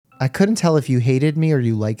I couldn't tell if you hated me or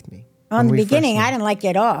you liked me. Well, in the beginning, I didn't like you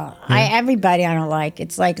at all. Yeah. Everybody I don't like.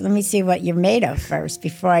 It's like, let me see what you're made of first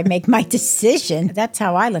before I make my decision. That's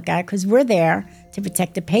how I look at it, because we're there to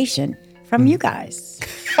protect the patient from you guys.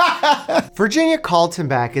 Virginia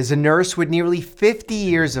Kaltenbach is a nurse with nearly 50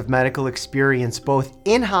 years of medical experience, both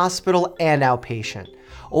in hospital and outpatient.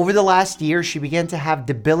 Over the last year, she began to have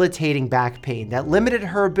debilitating back pain that limited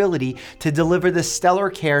her ability to deliver the stellar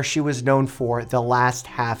care she was known for the last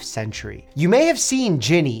half century. You may have seen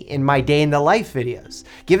Ginny in my day in the life videos,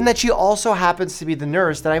 given that she also happens to be the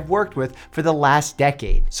nurse that I've worked with for the last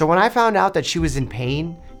decade. So when I found out that she was in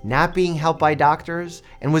pain, not being helped by doctors,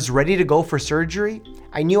 and was ready to go for surgery,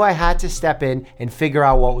 I knew I had to step in and figure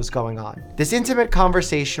out what was going on. This intimate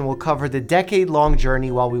conversation will cover the decade-long journey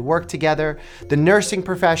while we worked together, the nursing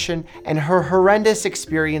profession, and her horrendous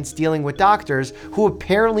experience dealing with doctors who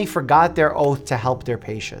apparently forgot their oath to help their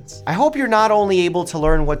patients. I hope you're not only able to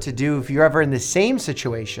learn what to do if you're ever in the same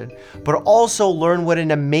situation, but also learn what an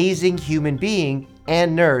amazing human being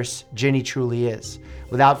and nurse Ginny truly is.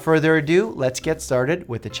 Without further ado, let's get started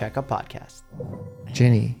with the Checkup Podcast.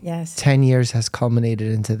 Ginny, Yes. 10 years has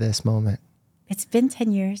culminated into this moment. It's been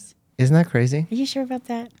 10 years. Isn't that crazy? Are you sure about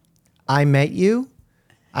that? I met you.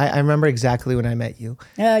 I remember exactly when I met you.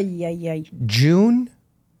 Oh, yeah. June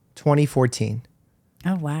 2014.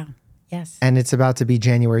 Oh, wow. Yes. And it's about to be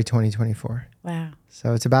January 2024. Wow.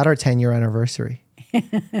 So it's about our 10-year anniversary.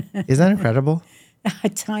 Isn't that incredible?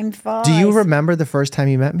 Time flies. Do you remember the first time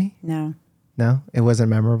you met me? No. No? It wasn't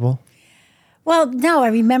memorable? Well, no, I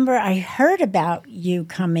remember I heard about you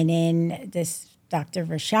coming in. This Dr.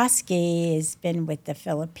 Varshavski has been with the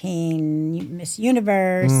Philippine Miss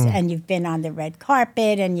Universe, and you've been on the red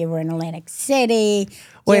carpet, and you were in Atlantic City.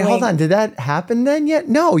 Wait, hold on. Did that happen then yet?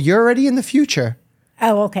 No, you're already in the future.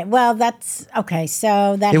 Oh, okay. Well, that's okay.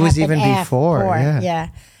 So that It was happened even before, Yeah.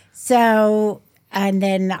 So, and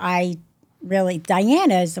then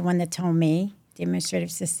Diana is the one that told me, the administrative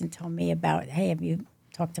assistant told me about, hey, have you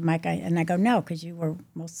talked to Mike? And I go, no, because you were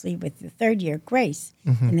mostly with the third year, Grace,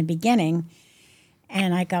 in the beginning.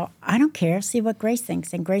 And I go, I don't care. See what Grace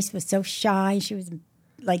thinks. And Grace was so shy. She was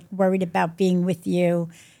like worried about being with you.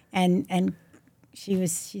 And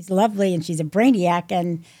she's lovely and she's a brainiac.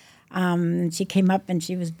 And she came up and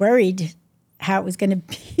she was worried how it was going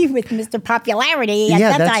to be with Mr. Popularity. At Yeah,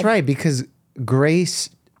 that that's time. right. Because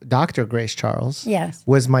Dr. Grace Charles Yes.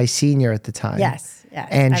 was my senior at the time. Yes.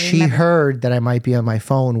 And I she remember. heard that I might be on my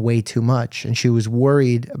phone way too much. And she was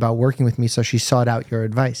worried about working with me. So she sought out your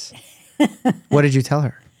advice. What did you tell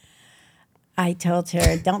her? I told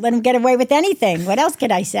her, don't let him get away with anything. What else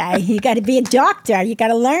could I say? You got to be a doctor. You got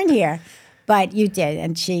to learn here. But you did.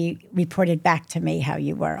 And she reported back to me how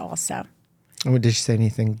you were also. Did she say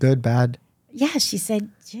anything good, bad? Yeah, she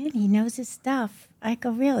said, Ginny, he knows his stuff. I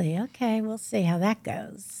go, really? Okay, we'll see how that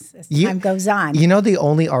goes as time goes on. You know, the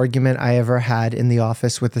only argument I ever had in the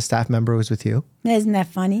office with a staff member was with you. Isn't that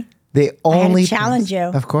funny? The only I had to challenge you.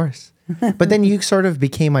 Of course. But then you sort of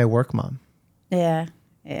became my work mom. Yeah.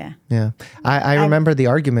 I remember the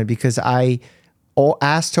argument because I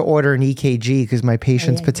asked to order an EKG because my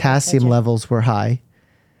patient's potassium levels were high.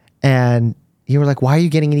 And you were like, why are you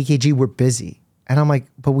getting an EKG? We're busy. And I'm like,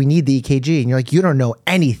 but we need the EKG. And you're like, you don't know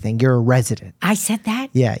anything. You're a resident. I said that?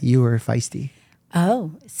 Yeah, you were feisty.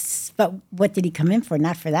 Oh, but what did he come in for?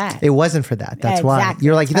 Not for that. It wasn't for that. That's why. Exactly.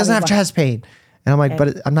 You're like, he That's doesn't have probably chest pain. And I'm like,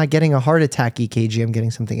 but I'm not getting a heart attack EKG. I'm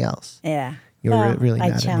getting something else. Yeah. You were really mad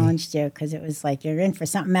at me. I challenged you because it was like, you're in for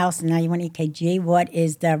something else and now you want EKG. What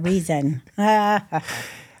is the reason? And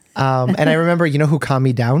I remember, you know who calmed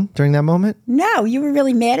me down during that moment? No, you were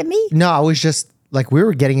really mad at me? No, I was just like, we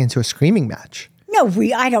were getting into a screaming match. No,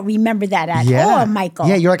 I don't remember that at all, Michael.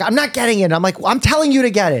 Yeah, you're like, I'm not getting it. I'm like, well, I'm telling you to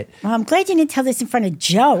get it. Well, I'm glad you didn't tell this in front of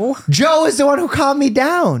Joe. Joe is the one who calmed me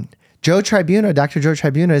down. Dr. Joe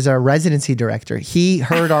Tribuna is our residency director. He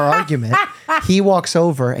heard our argument. He walks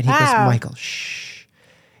over and he goes, Michael, shh.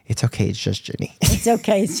 It's okay. It's just Ginny. It's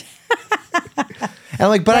okay. And I'm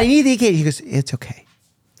like, but I need the EKG. He goes, it's okay.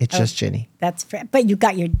 It's just Ginny. That's fair. But you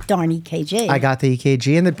got your darn EKG. I got the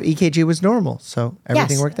EKG and the EKG was normal. So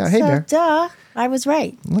everything worked out. Hey, so, Bear. Duh. I was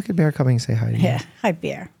right. Look at Bear coming and say hi to you. Yeah. Hi,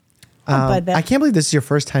 Bear. Bye, Bear. I can't believe this is your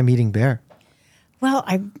first time meeting Bear. Well,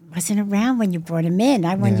 I wasn't around when you brought him in.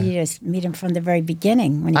 I wanted you to meet him from the very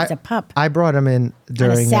beginning when he was a pup. I brought him in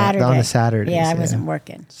during on a Saturday. Yeah, I wasn't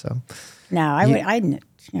working. So no, I didn't.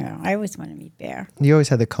 I always want to meet Bear. You always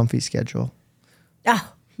had the comfy schedule.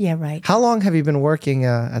 Oh, yeah, right. How long have you been working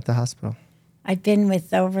at the hospital? I've been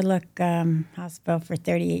with Overlook Hospital for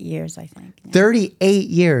 38 years, I think. Now. 38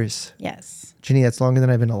 years. Yes. Ginny, that's longer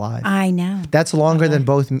than I've been alive. I know. That's longer than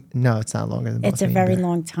both. No, it's not longer than both. It's a very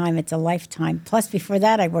long time. It's a lifetime. Plus, before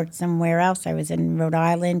that, I worked somewhere else. I was in Rhode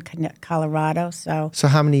Island, Colorado. So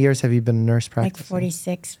how many years have you been a nurse practicing? like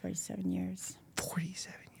 46, 47 years.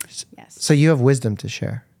 47 years. Yes. So you have wisdom to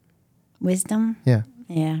share. Wisdom? Yeah.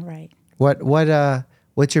 Yeah, right.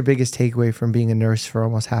 What's your biggest takeaway from being a nurse for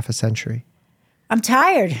almost half a century? I'm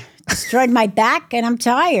tired. Destroyed my back, and I'm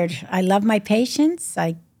tired. I love my patients.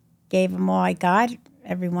 I gave them all I got,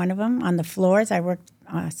 every one of them, on the floors. I worked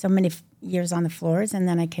so many years on the floors, and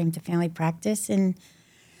then I came to family practice in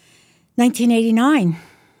 1989.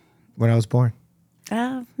 When I was born.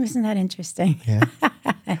 Oh, isn't that interesting? Yeah.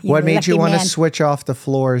 What made you want to switch off the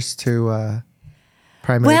floors to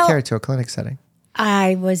primary care, to a clinic setting?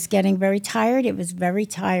 I was getting very tired. It was very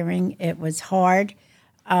tiring. It was hard.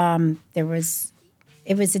 I've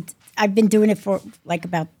been doing it for like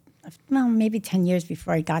maybe 10 years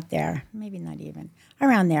before I got there. Maybe not even,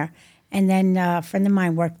 around there. And then a friend of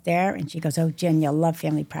mine worked there, and she goes, "Oh, Jen, you'll love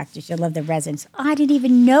family practice. You'll love the residents." I didn't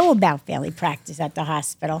even know about family practice at the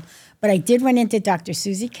hospital. But I did run into Dr.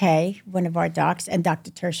 Susie Kay, one of our docs, and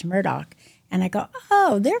Dr. Tersh Murdoch. And I go,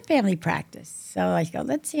 "Oh, they're family practice." So I go,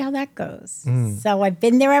 "Let's see how that goes." So I've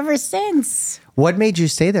been there ever since. What made you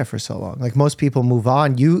stay there for so long? Like most people move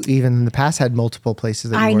on. You even in the past had multiple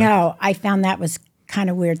places that you worked. I know. I found that was kind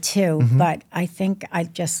of weird too. But I think I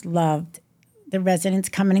just loved the residents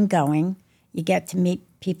coming and going. You get to meet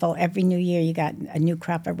people every new year. You got a new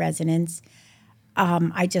crop of residents.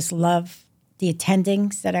 I just love the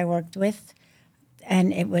attendings that I worked with.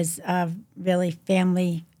 And it was a really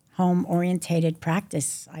family home-orientated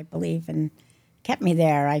practice, I believe, and kept me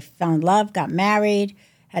there. I fell in love, got married,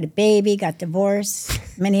 had a baby, got divorced.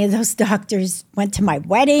 Many of those doctors went to my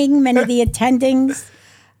wedding, many of the attendings.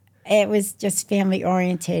 It was just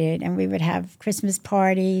family-orientated, and we would have Christmas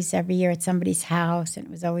parties every year at somebody's house, and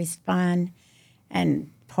it was always fun,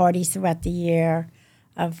 and parties throughout the year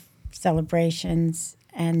of celebrations.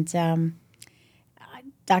 And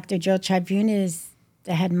Dr. Joe Tribune is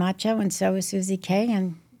the head macho, and so is Susie Kay,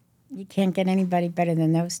 and you can't get anybody better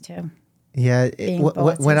than those two. Yeah.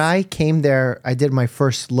 When I came there, I did my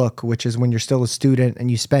first look, which is when you're still a student and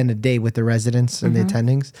you spend a day with the residents and the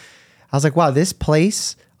attendings. I was like, wow, this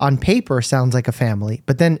place on paper sounds like a family,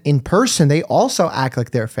 but then in person, they also act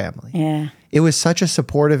like their family. Yeah. It was such a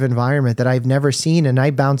supportive environment that I've never seen. And I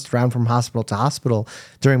bounced around from hospital to hospital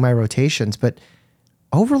during my rotations, but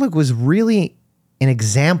Overlook was really an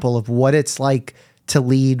example of what it's like to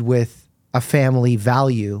lead with a family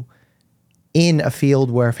value in a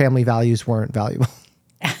field where family values weren't valuable.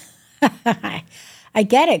 I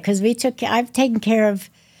get it, because I've taken care of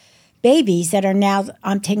babies that are now,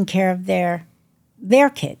 I'm taking care of their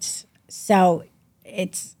kids. So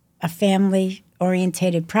it's a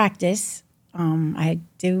family-orientated practice. I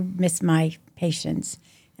do miss my patients,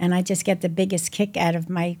 and I just get the biggest kick out of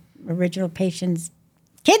my original patients'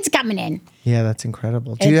 kids coming in. Yeah, that's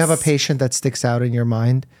incredible. Do you have a patient that sticks out in your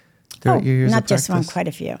mind throughout your years of not just one, practice? quite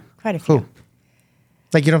a few. Who?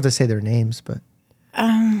 Like, you don't have to say their names, but...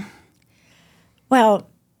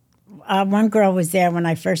 One girl was there when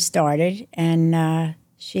I first started, and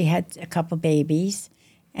she had a couple babies,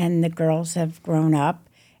 and the girls have grown up,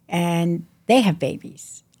 and they have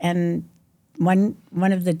babies. And one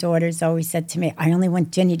of the daughters always said to me, "I only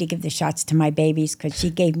want Ginny to give the shots to my babies," because she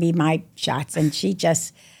gave me my shots, and she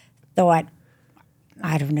just thought,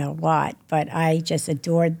 I don't know what, but I just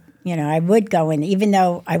adored. I would go in, even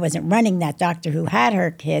though I wasn't running that doctor who had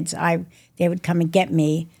her kids, they would come and get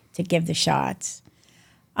me to give the shots.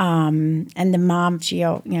 And the mom,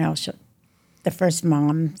 the first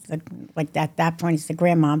mom, like at that point, it's the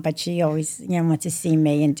grandmom, but she always, went to see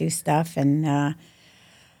me and do stuff. And a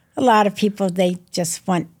lot of people, they just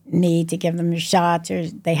want me to give them the shots, or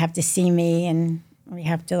they have to see me, and we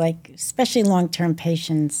have to, especially long-term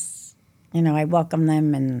patients, I welcome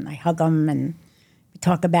them and I hug them, and we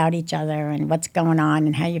talk about each other and what's going on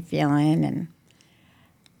and how you're feeling, and,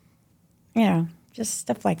 just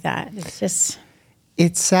stuff like that.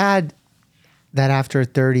 It's sad that after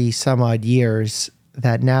 30 some odd years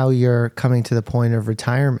that now you're coming to the point of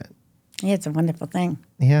retirement. Yeah, it's a wonderful thing.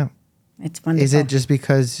 Yeah. It's wonderful. Is it just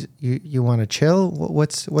because you want to chill?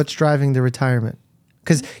 What's driving the retirement?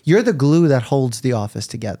 Because you're the glue that holds the office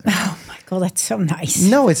together. Oh, Michael, that's so nice.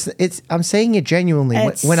 No, it's. I'm saying it genuinely.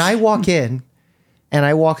 When I walk in and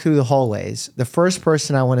I walk through the hallways, the first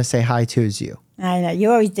person I want to say hi to is you. I know.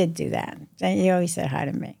 You always did do that. You always said hi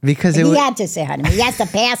to me. Because he had to say hi to me. He has to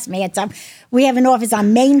pass me. We have an office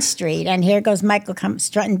on Main Street, and here goes Michael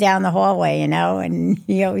strutting down the hallway, and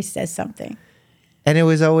he always says something. And it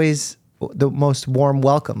was always the most warm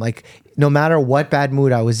welcome. Like, no matter what bad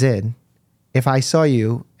mood I was in, if I saw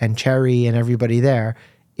you and Cherry and everybody there,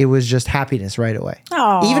 it was just happiness right away.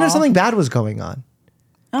 Aww. Even if something bad was going on,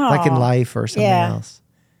 like in life or something else.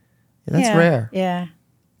 Yeah, that's rare. Yeah.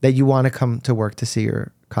 That you want to come to work to see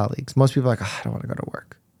your colleagues. Most people are like, I don't want to go to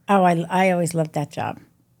work. Oh, I always loved that job.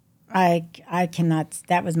 I cannot,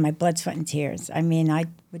 that was my blood, sweat, and tears. I mean, I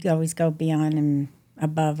would always go beyond and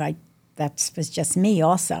above. That was just me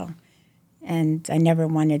also. And I never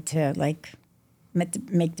wanted to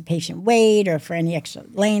make the patient wait or for any extra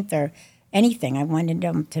length or anything. I wanted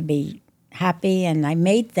them to be happy, and I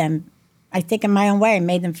made them, I think in my own way, I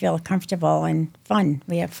made them feel comfortable and fun.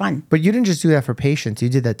 We have fun. But you didn't just do that for patients. You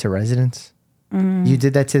did that to residents. You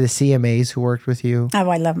did that to the CMAs who worked with you. Oh,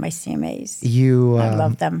 I love my CMAs. I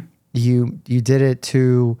love them. You did it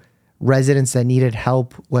to residents that needed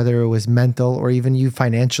help, whether it was mental or even you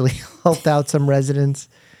financially helped out some residents.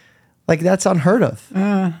 Like, that's unheard of.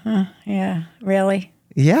 Yeah, really?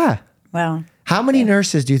 Yeah. Well. How many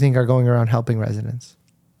nurses do you think are going around helping residents?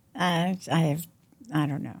 I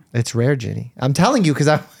don't know. It's rare, Ginny. I'm telling you because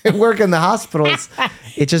I work in the hospitals.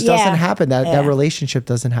 It just doesn't happen. That relationship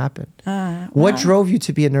doesn't happen. What drove you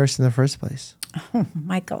to be a nurse in the first place? Oh,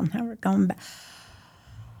 Michael, now we're going back.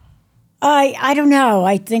 I don't know.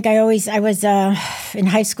 I think I was in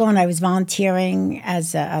high school and I was volunteering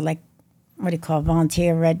as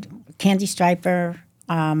volunteer red candy striper.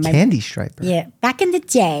 Candy striper? Yeah. Back in the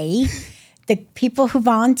day, the people who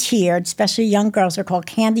volunteered, especially young girls, were called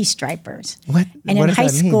candy stripers. What? And what in does high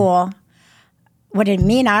that mean? school, what did it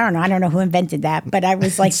mean? I don't know. I don't know who invented that, but I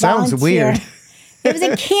was like sounds weird. It was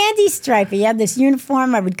a candy striper. You had this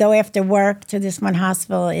uniform. I would go after work to this one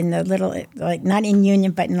hospital in the little, not in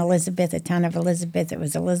Union, but in Elizabeth, the town of Elizabeth. It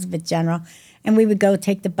was Elizabeth General. And we would go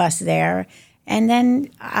take the bus there. And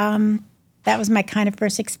then that was my kind of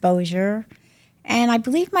first exposure. And I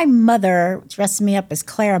believe my mother dressed me up as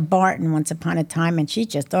Clara Barton once upon a time, and she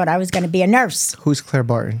just thought I was going to be a nurse. Who's Claire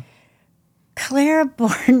Barton? Clara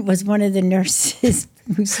Barton was one of the nurses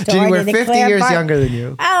who started. Ginny, we're 50 Claire years Barton. younger than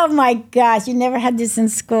you. Oh my gosh, you never had this in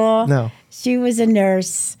school? No. She was a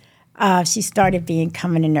nurse. She started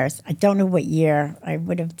becoming a nurse. I don't know what year. I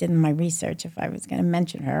would have done my research if I was going to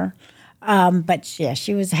mention her. But yeah,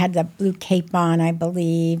 she had the blue cape on, I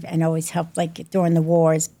believe, and always helped during the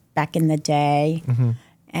wars back in the day. Mm-hmm.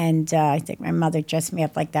 And I think my mother dressed me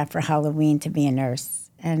up like that for Halloween to be a nurse.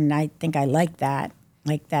 And I think I liked that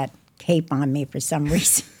cape on me for some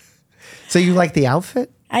reason. So you like the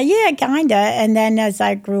outfit? Yeah, kind of. And then as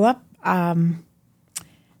I grew up, I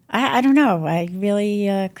don't know. I really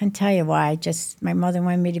couldn't tell you why. My mother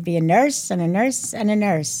wanted me to be a nurse and a nurse and a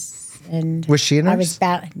nurse. And was she a nurse?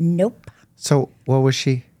 I was nope. So what was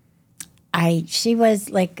she? She was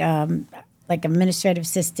like administrative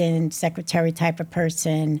assistant, secretary type of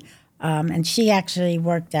person. And she actually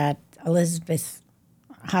worked at Elizabeth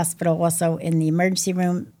Hospital also in the emergency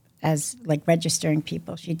room as registering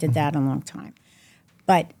people. She did that a long time.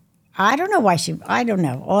 But I don't know why I don't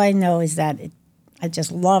know. All I know is that I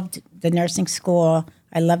just loved the nursing school.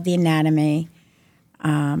 I loved the anatomy.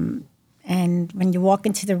 And when you walk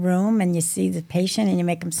into the room and you see the patient and you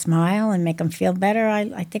make them smile and make them feel better,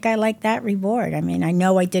 I think I like that reward. I mean, I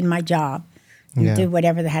know I did my job and did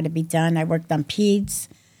whatever that had to be done. I worked on peds.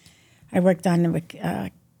 I worked on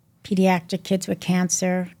pediatric kids with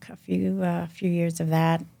cancer, a few years of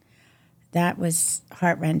that. That was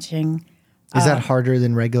heart-wrenching. Is that harder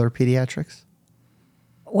than regular pediatrics?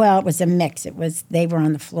 Well, it was a mix. They were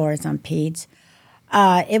on the floors on peds.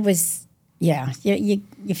 It was, you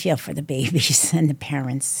feel for the babies and the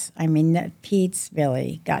parents. I mean, the peds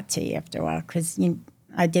really got to you after a while because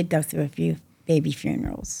I did go through a few baby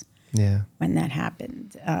funerals. Yeah. When that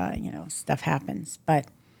happened, stuff happens. But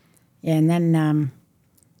yeah, and then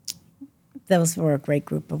those were a great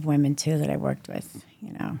group of women too that I worked with.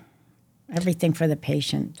 Everything for the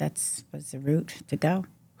patient. Was the route to go.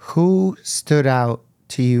 Who stood out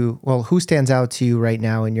to you? Well, who stands out to you right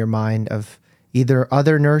now in your mind of either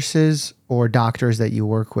other nurses or doctors that you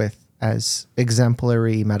work with as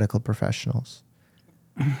exemplary medical professionals?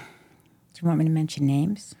 Do you want me to mention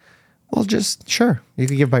names? Well, just sure. You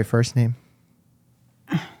could give my first name.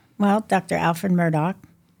 Well, Dr. Alfred Murdoch.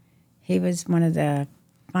 He was one of the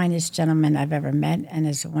finest gentlemen I've ever met and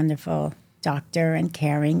is a wonderful doctor and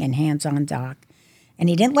caring and hands-on doc. And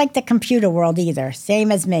he didn't like the computer world either,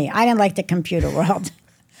 same as me. I didn't like the computer world.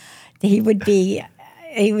 He would be,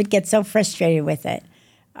 he would get so frustrated with it.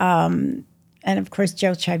 And of course,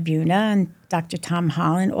 Joe Tribuna and Dr. Tom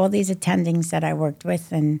Holland, all these attendings that I worked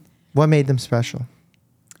with. And What made them special?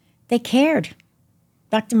 they cared.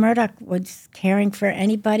 Dr. Murdoch was caring for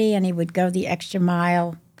anybody, and he would go the extra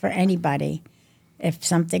mile for anybody. If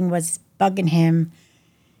something was bugging him,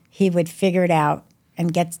 he would figure it out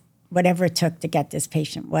and get whatever it took to get this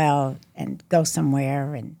patient well and go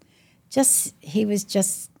somewhere. And he was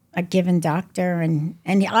just a given doctor. And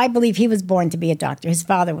I believe he was born to be a doctor. His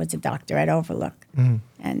father was a doctor at Overlook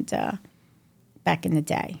and back in the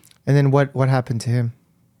day. And then what happened to him?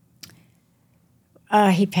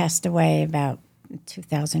 He passed away about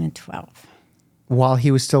 2012. While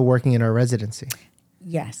he was still working in our residency?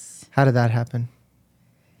 Yes. How did that happen?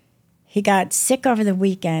 He got sick over the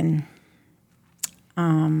weekend.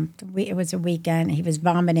 It was a weekend. He was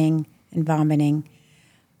vomiting.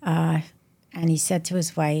 And he said to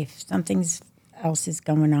his wife, something else is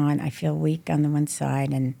going on. I feel weak on the one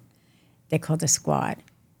side. And they called a squad.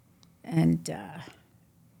 And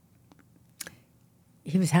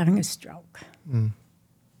he was having a stroke.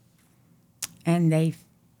 And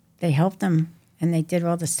they helped him, and they did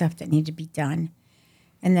all the stuff that needed to be done.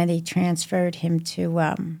 And then he transferred him to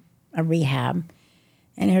a rehab.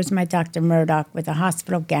 And here's my Dr. Murdoch with a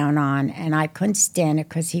hospital gown on, and I couldn't stand it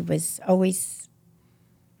because he was always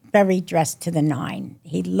very dressed to the nine.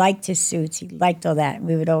 He liked his suits. He liked all that.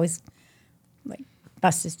 We would always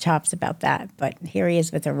bust his chops about that. But here he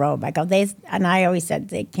is with a robe. I go, and I always said,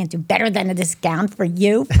 they can't do better than this gown for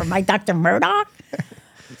you, for my Dr. Murdoch.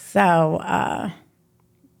 So,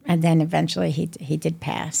 and then eventually he did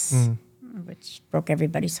pass, which broke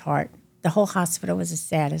everybody's heart. The whole hospital was the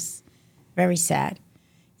saddest, very sad.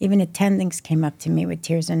 Even attendings came up to me with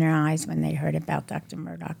tears in their eyes when they heard about Dr.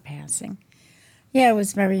 Murdoch passing. Yeah, it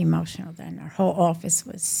was very emotional then. Our whole office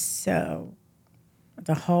was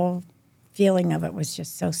the whole feeling of it was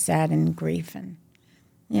just so sad and grief. And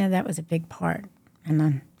yeah, that was a big part. And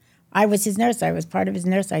then I was his nurse. I was part of his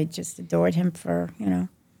nurse. I just adored him for,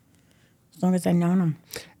 as long as I'd known him.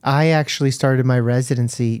 I actually started my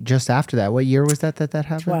residency just after that. What year was that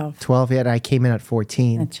happened? 12. 12, yeah, and I came in at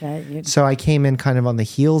 14. That's right. So I came in kind of on the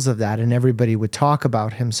heels of that, and everybody would talk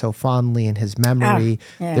about him so fondly and his memory.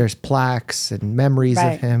 Yeah. There's plaques and memories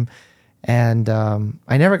Right. of him. And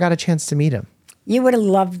I never got a chance to meet him. You would have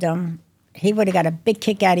loved him. He would have got a big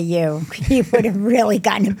kick out of you. He would have really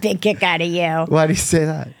gotten a big kick out of you. Why do you say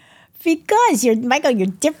that? Because Michael, you're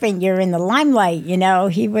different. You're in the limelight.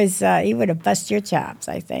 He would have busted your chops.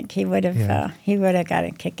 I think he would have. Yeah. He would have got a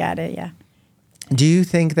kick out of you. Do you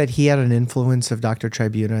think that he had an influence of Dr.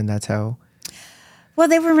 Tribuna, and that's how? Well,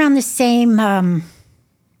 they were around the same.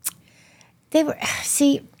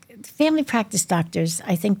 Family practice doctors.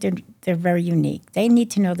 I think they're very unique. They need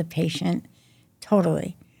to know the patient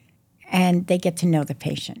totally, and they get to know the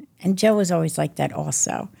patient. And Joe was always like that,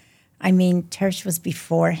 also. I mean, Tersh was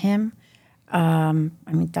before him.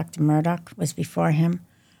 Dr. Murdoch was before him.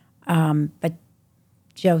 But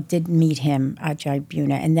Joe did meet him at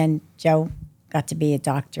Tribuna. And then Joe got to be a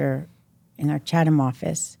doctor in our Chatham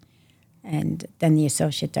office, and then the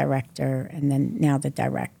associate director, and then now the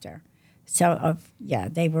director. So,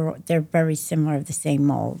 they're very similar, of the same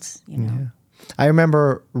molds, Yeah. I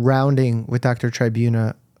remember rounding with Dr.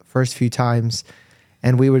 Tribuna first few times,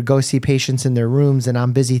 and we would go see patients in their rooms, and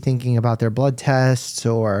I'm busy thinking about their blood tests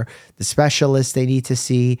or the specialists they need to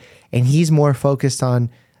see. And he's more focused on,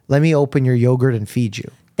 let me open your yogurt and feed you.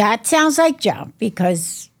 That sounds like Joe,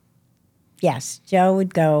 because, yes, Joe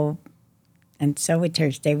would go, and so would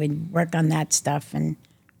Tersh. They would work on that stuff and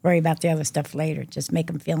worry about the other stuff later, just make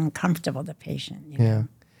them feel uncomfortable, the patient. Yeah.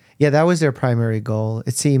 Yeah, that was their primary goal.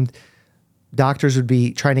 It seemed doctors would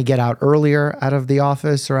be trying to get out earlier out of the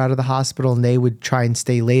office or out of the hospital, and they would try and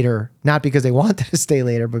stay later, not because they wanted to stay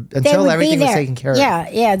later, but until everything was taken care of.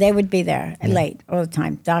 Yeah, they would be there late all the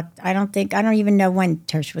time. I don't even know when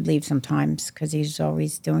Tersh would leave sometimes, because he's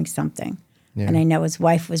always doing something. Yeah. And I know his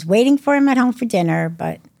wife was waiting for him at home for dinner,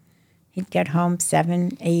 but he'd get home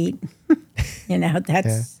 7, 8.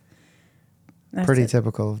 That's pretty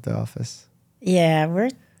typical of the office. Yeah, we're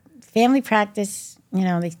family practice.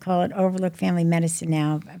 They call it Overlook Family Medicine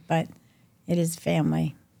now, but it is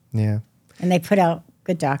family. Yeah. And they put out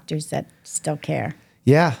good doctors that still care.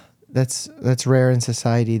 Yeah, that's rare in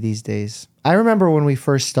society these days. I remember when we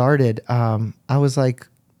first started, I was like,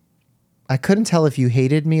 I couldn't tell if you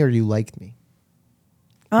hated me or you liked me.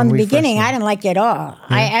 In the beginning, I didn't like you at all.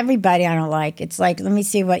 Yeah. Everybody I don't like. It's like, let me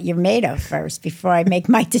see what you're made of first before I make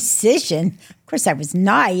my decision. Of course, I was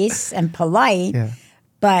nice and polite,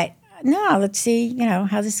 but no, let's see,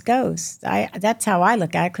 how this goes. That's how I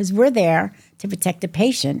look at it, because we're there to protect the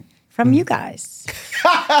patient from you guys.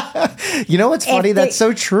 You know what's funny? That's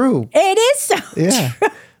so true. It is so true.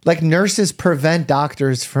 Like nurses prevent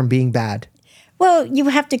doctors from being bad. Well, you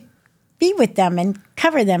have to be with them and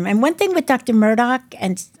cover them. And one thing with Dr. Murdoch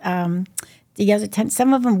and the other 10,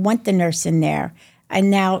 some of them want the nurse in there. And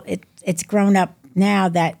now it's grown up now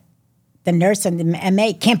that the nurse and the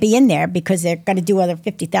MA can't be in there because they're going to do other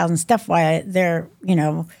 50,000 stuff while they're,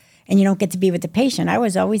 and you don't get to be with the patient. I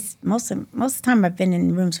was always, most of the time I've been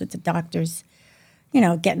in rooms with the doctors,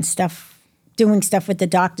 getting stuff, doing stuff with the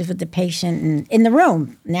doctors, with the patient, and in the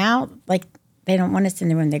room. Now, like, they don't want us in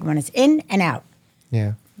the room. They want us in and out.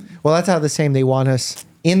 Yeah. Well, that's how the same. They want us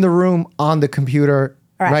in the room on the computer,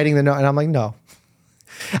 writing the note. And I'm like, no.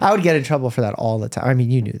 I would get in trouble for that all the time. I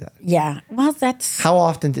mean, you knew that. Yeah. Well, that's... How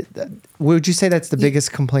often would you say that's the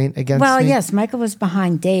biggest complaint against me? Well, yes. Michael was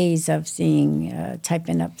behind days of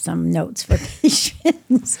typing up some notes for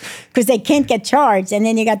patients because they can't get charged. And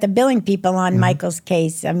then you got the billing people on Michael's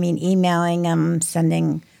case. I mean, emailing them,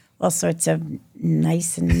 sending all sorts of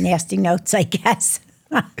nice and nasty notes, I guess.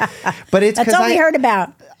 But it's that's all we heard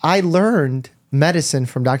about. I learned medicine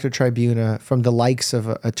from Dr. Tribuna, from the likes of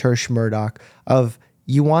a Tersh Murdoch, of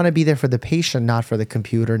you want to be there for the patient, not for the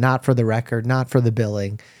computer, not for the record, not for the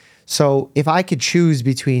billing. So if I could choose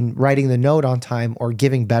between writing the note on time or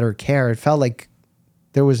giving better care, it felt like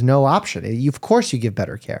there was no option. Of course you give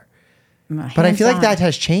better care. But I feel like that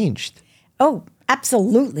has changed. Oh,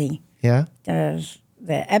 absolutely. Yeah? The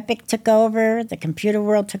Epic took over. The computer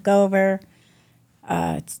world took over.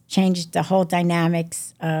 It's changed the whole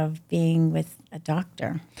dynamics of being with a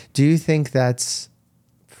doctor. Do you think that's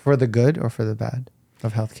for the good or for the bad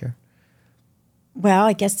of healthcare? Well,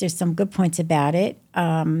 I guess there's some good points about it.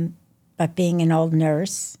 But being an old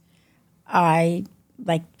nurse, I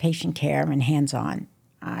like patient care and hands-on.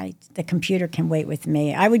 The computer can wait with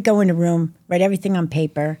me. I would go in a room, write everything on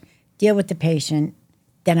paper, deal with the patient,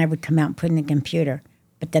 then I would come out and put in the computer.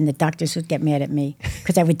 But then the doctors would get mad at me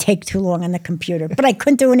because I would take too long on the computer. But I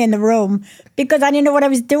couldn't do it in the room because I didn't know what I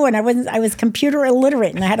was doing. I was computer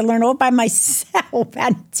illiterate, and I had to learn all by myself how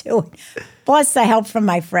to do it. Plus the help from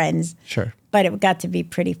my friends. Sure. But it got to be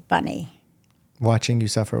pretty funny. Watching you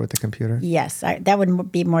suffer with the computer? Yes, that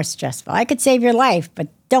would be more stressful. I could save your life, but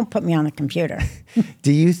don't put me on the computer.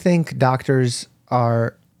 Do you think doctors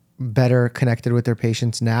are better connected with their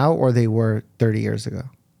patients now or they were 30 years ago?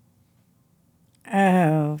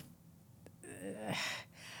 Oh,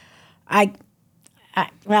 I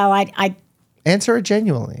answer it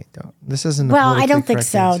genuinely. This isn't. Well, I don't think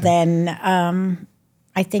so. Answer. Then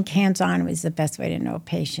I think hands-on was the best way to know a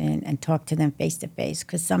patient and talk to them face to face.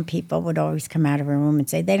 Because some people would always come out of a room and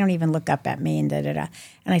say they don't even look up at me and da da da.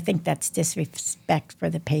 And I think that's disrespect for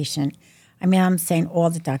the patient. I mean, I'm saying all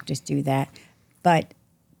the doctors do that, but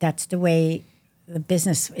that's the way the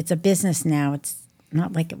business. It's a business now. It's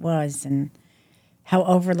not like it was and. How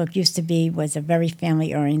Overlook used to be was a very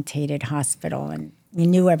family-orientated hospital, and you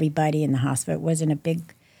knew everybody in the hospital. It wasn't a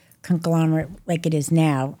big conglomerate like it is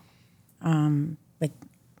now, with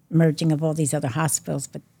merging of all these other hospitals.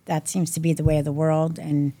 But that seems to be the way of the world,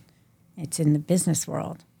 and it's in the business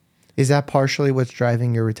world. Is that partially what's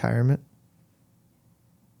driving your retirement?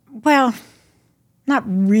 Well, not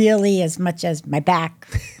really as much as my back.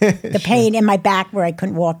 The pain in my back where I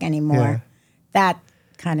couldn't walk anymore. Yeah. That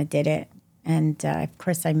kind of did it. And, of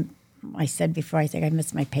course, I said before, I think I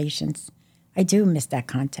miss my patients. I do miss that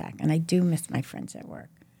contact, and I do miss my friends at work.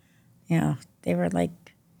 They were like,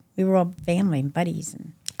 we were all family and buddies.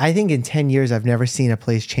 And I think in 10 years, I've never seen a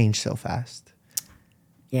place change so fast.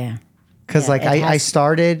 Yeah. Because, I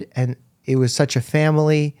started, and it was such a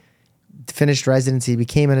family, finished residency,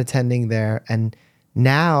 became an attending there, and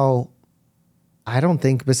now I don't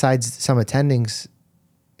think, besides some attendings,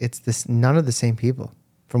 it's none of the same people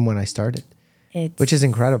from when I started, which is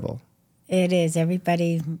incredible. It is.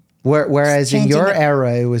 Everybody. Whereas in your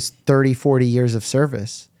era, it was 30, 40 years of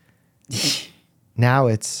service. Now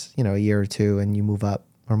it's, a year or two and you move up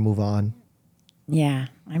or move on. Yeah,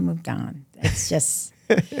 I moved on. It's just,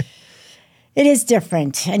 it is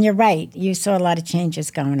different. And you're right. You saw a lot of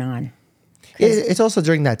changes going on. It's also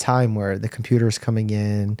during that time where the computer's coming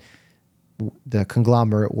in, the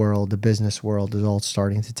conglomerate world, the business world is all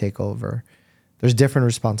starting to take over. There's different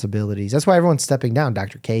responsibilities. That's why everyone's stepping down.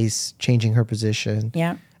 Dr. Case changing her position.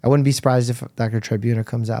 Yeah. I wouldn't be surprised if Dr. Tribuna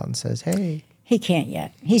comes out and says, hey. He can't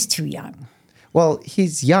yet. He's too young. Well,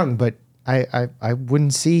 he's young, but I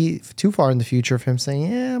wouldn't see too far in the future of him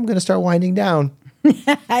saying, yeah, I'm going to start winding down.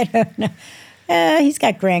 I don't know. He's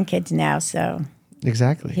got grandkids now, so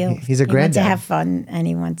Exactly. He's a He wants to granddad. have fun, and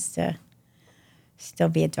he wants to still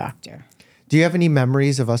be a doctor. Do you have any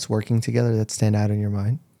memories of us working together that stand out in your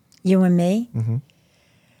mind? You and me? Mm-hmm.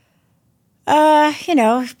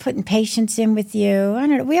 Putting patients in with you. I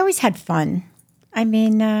don't know. We always had fun. I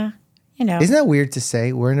mean, Isn't that weird to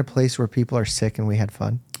say? We're in a place where people are sick and we had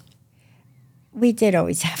fun. we did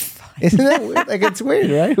always have fun. Isn't that weird? Like, it's weird,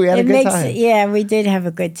 right? We had a good time. Yeah, we did have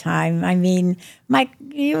a good time. I mean, Mike,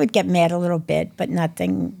 you would get mad a little bit, but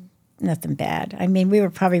nothing bad. I mean, we were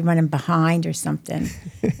probably running behind or something,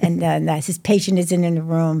 and his patient isn't in the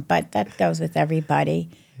room, but that goes with everybody.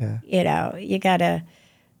 Yeah. You gotta.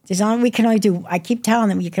 We can only do. I keep telling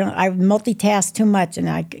them I multitask too much,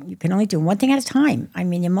 and you can only do one thing at a time. I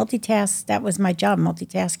mean, you multitask. That was my job,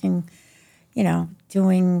 multitasking.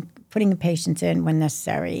 Putting the patients in when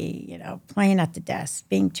necessary. Playing at the desk,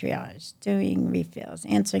 being triaged, doing refills,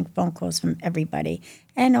 answering phone calls from everybody,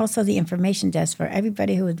 and also the information desk for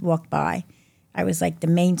everybody who would walk by. I was like the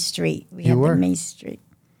main street. The main street.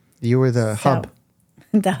 You were the hub.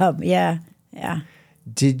 The hub, yeah.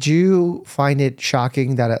 Did you find it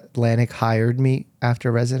shocking that Atlantic hired me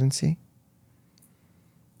after residency?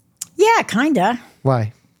 Yeah, kinda.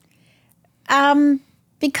 Why?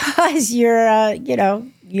 Because you're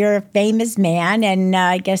a famous man, and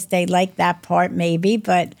I guess they like that part maybe,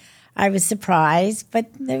 but I was surprised, but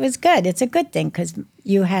it was good. It's a good thing because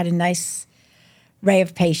you had a nice array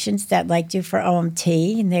of patients that liked you for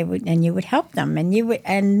OMT, and you would help them,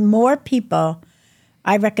 and more people.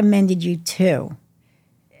 I recommended you too.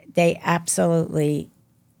 They absolutely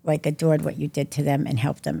adored what you did to them and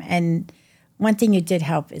helped them. And one thing you did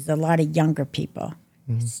help is a lot of younger people.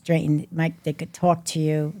 Mike, they could talk to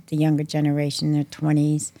you, the younger generation in their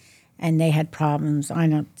 20s, and they had problems. I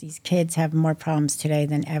know these kids have more problems today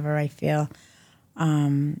than ever, I feel.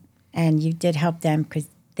 And you did help them because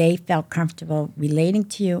they felt comfortable relating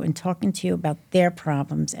to you and talking to you about their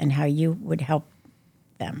problems and how you would help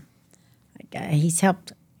them.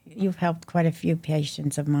 You've helped quite a few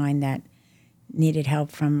patients of mine that needed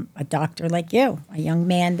help from a doctor like you, a young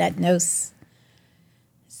man that knows,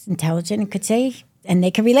 is intelligent and could say, and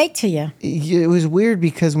they can relate to you. It was weird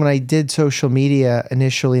because when I did social media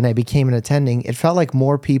initially and I became an attending, it felt like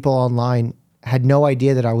more people online had no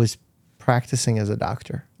idea that I was practicing as a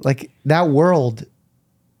doctor. Like that world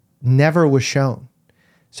never was shown.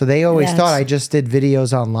 So they always thought I just did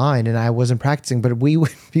videos online and I wasn't practicing, but we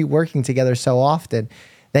would be working together so often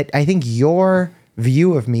that I think your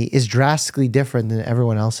view of me is drastically different than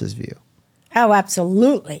everyone else's view. Oh,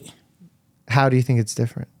 absolutely. How do you think it's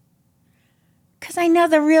different? Because I know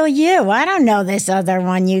the real you. I don't know this other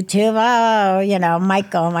on YouTube. Oh,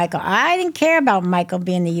 Michael. I didn't care about Michael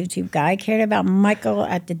being the YouTube guy. I cared about Michael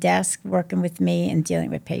at the desk working with me and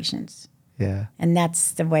dealing with patients. Yeah. And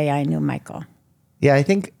that's the way I knew Michael. Yeah, I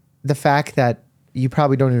think the fact that you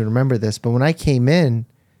probably don't even remember this, but when I came in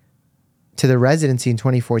to the residency in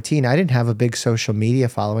 2014, I didn't have a big social media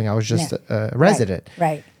following. I was just a resident.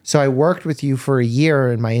 Right. So I worked with you for a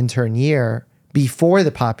year in my intern year before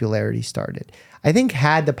the popularity started. I think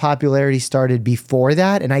had the popularity started before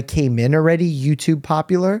that and I came in already YouTube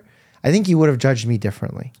popular, I think you would have judged me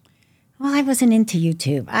differently. Well, I wasn't into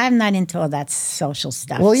YouTube. I'm not into all that social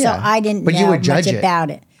stuff. Well, yeah, so I didn't but know you would judge much about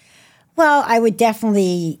it. Well, I would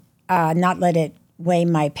definitely not let it weigh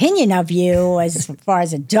my opinion of you as far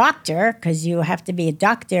as a doctor, because you have to be a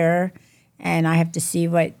doctor, and I have to see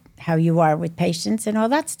how you are with patients and all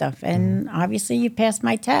that stuff. And obviously, you passed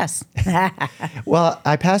my test. Well,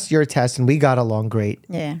 I passed your test, and we got along great.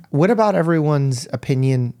 Yeah. What about everyone's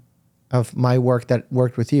opinion of my work that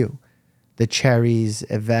worked with you? The Cherries,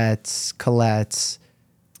 Yvette's, Colette's.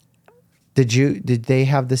 Did they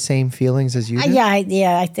have the same feelings as you did?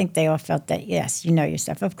 Yeah. I think they all felt that. Yes, you know your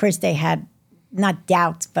stuff. Of course, they had not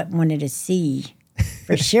doubts, but wanted to see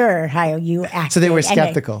for sure how you acted. So they were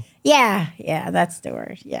skeptical. Yeah, that's the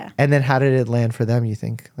word. Yeah. And then how did it land for them? You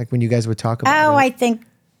think, like when you guys would talk about it? Oh, I think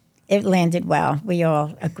it landed well. We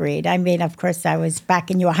all agreed. I mean, of course, I was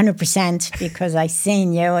backing you 100% because I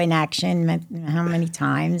seen you in action how many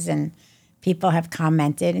times, and people have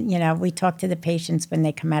commented. We talk to the patients when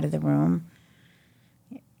they come out of the room.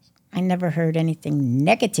 I never heard anything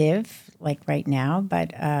negative like right now,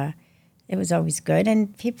 but it was always good.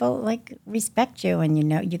 And people respect you, and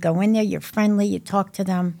you go in there, you're friendly, you talk to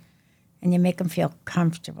them, and you make them feel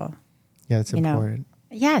comfortable. Yeah, it's important.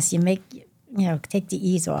 Yes, you make take the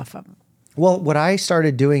ease off of them. Well, what I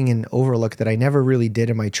started doing in Overlook that I never really did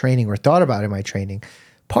in my training or thought about in my training,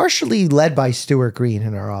 partially led by Stuart Green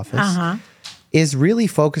in our office, is really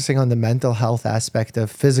focusing on the mental health aspect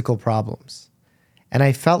of physical problems. And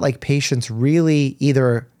I felt like patients really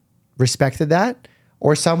either respected that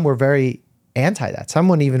Or some were very anti that.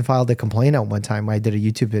 Someone even filed a complaint at one time. I did a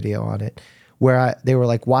YouTube video on it where they were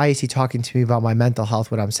like, why is he talking to me about my mental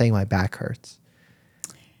health when I'm saying my back hurts?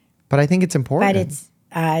 But I think it's important.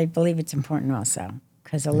 But I believe it's important also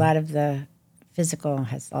because a lot of the physical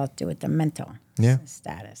has a lot to do with the mental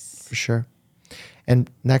status. For sure. And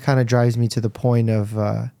that kind of drives me to the point of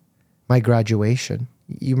my graduation.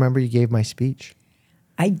 You remember you gave my speech?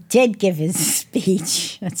 I did give his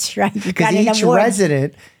speech. That's right. Because each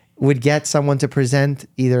resident would get someone to present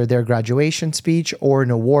either their graduation speech or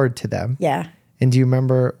an award to them. Yeah. And do you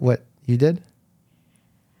remember what you did?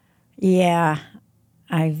 Yeah,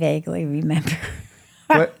 I vaguely remember.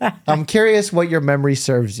 I'm curious what your memory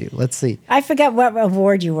serves you. Let's see. I forgot what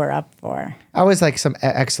award you were up for. I was like some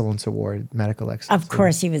excellence award, medical excellence. Of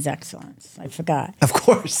course, he was excellence. I forgot. Of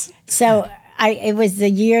course. So it was the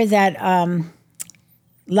year that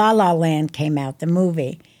La La Land came out, the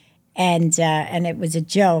movie, and it was a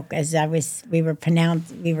joke as we were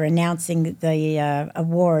announcing the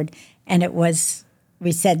award, and it was.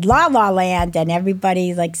 We said La La Land, and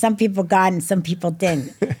everybody, like some people got and some people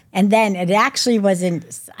didn't. And then it actually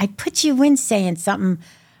wasn't, I put you in saying something,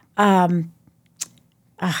 God,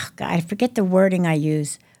 I forget the wording I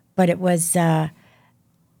use, but it was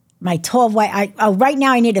my tall white, right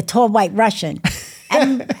now I need a tall white Russian.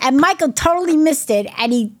 And Michael totally missed it,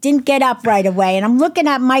 and he didn't get up right away. And I'm looking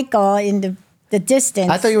at Michael in the distance.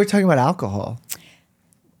 I thought you were talking about alcohol.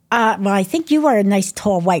 Well, I think you were a nice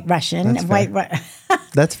tall white Russian. That's fair.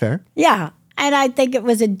 That's fair. Yeah. And I think it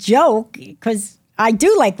was a joke because I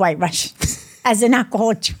do like white Russians as an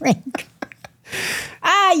alcoholic drink.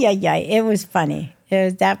 It was funny.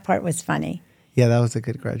 That part was funny. Yeah, that was a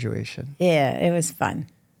good graduation. Yeah, it was fun.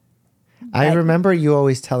 I remember you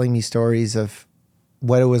always telling me stories of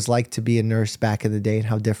what it was like to be a nurse back in the day and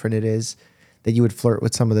how different it is, that you would flirt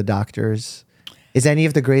with some of the doctors. Is any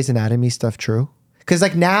of the Grey's Anatomy stuff true? Because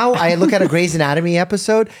like now I look at a Grey's Anatomy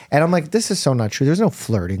episode and I'm like, this is so not true. There's no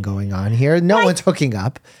flirting going on here. No one's hooking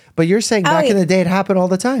up. But you're saying back in the day it happened all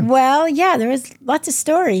the time. Well, yeah, there was lots of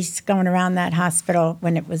stories going around that hospital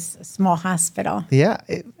when it was a small hospital. Yeah.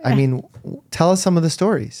 I mean, tell us some of the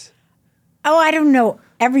stories. Oh, I don't know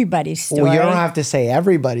everybody's story. Well, you don't have to say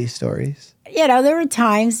everybody's stories. There were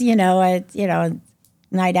times,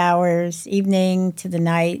 night hours, evening to the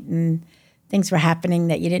night, and things were happening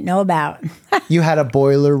that you didn't know about. You had a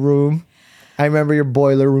boiler room. I remember your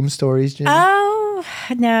boiler room stories, Ginny. Oh,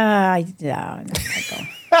 no.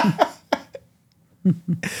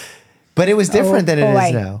 But it was different than it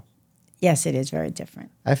is now. Yes, it is very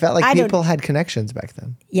different. I felt like people had connections back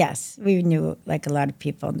then. Yes, we knew like a lot of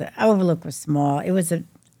people. The Overlook was small. It was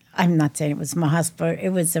I'm not saying it was a small hospital. It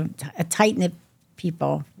was a tight-knit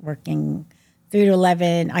people working 3 to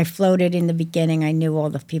 11. I floated in the beginning. I knew all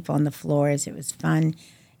the people on the floors. It was fun.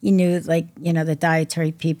 You knew, the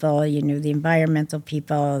dietary people. You knew the environmental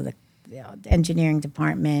people, the engineering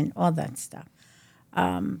department, all that stuff.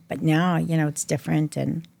 But now, it's different,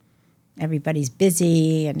 and everybody's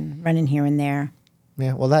busy and running here and there.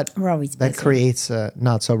 Yeah, well, we're always busy. That creates a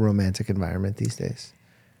not so romantic environment these days.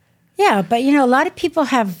 Yeah, but a lot of people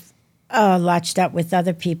have lodged up with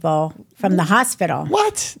other people from the hospital.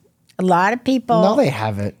 What? A lot of people. No, they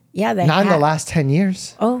haven't. Yeah, they Not in the last 10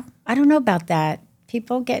 years. Oh, I don't know about that.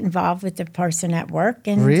 People get involved with the person at work.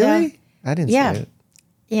 And really? I didn't see it.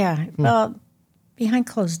 Yeah. Well, behind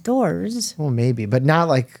closed doors. Well, maybe, but not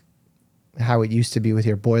like how it used to be with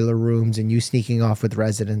your boiler rooms and you sneaking off with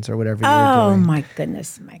residents or whatever you were doing. Oh, my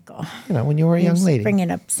goodness, Michael. When you were a young lady. Bringing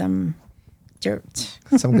up some dirt.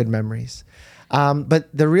 Some good memories. But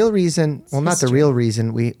the real reason, not the real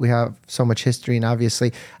reason, we have so much history, and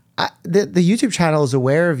obviously the YouTube channel is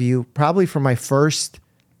aware of you probably from my first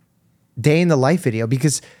day in the life video,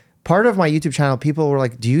 because part of my YouTube channel, people were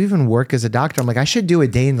like, do you even work as a doctor? I'm like, I should do a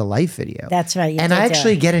day in the life video. That's right. And I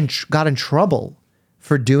actually got in trouble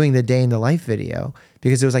for doing the day in the life video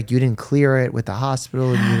because it was like, you didn't clear it with the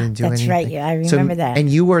hospital and you didn't do anything. That's right. Yeah, I remember that. And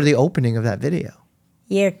you were the opening of that video.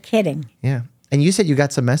 You're kidding. Yeah. And you said you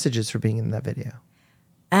got some messages for being in that video.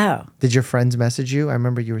 Oh. Did your friends message you? I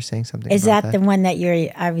remember you were saying something Is about that the one that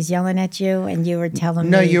I was yelling at you and you were telling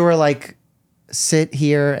me? No, you were like, sit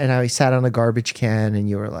here, and I sat on a garbage can, and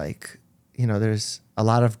you were like, there's a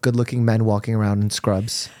lot of good-looking men walking around in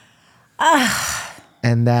scrubs.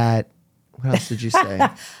 And that, what else did you say?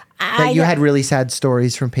 That you had really sad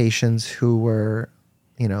stories from patients who were,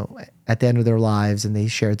 at the end of their lives, and they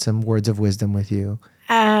shared some words of wisdom with you.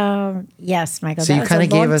 Yes, Michael. So that was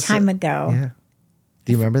a long time ago. Yeah.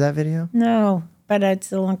 Do you remember that video? No, but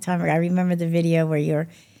it's a long time ago. I remember the video where you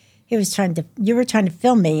were trying to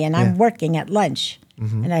film me, and I'm working at lunch.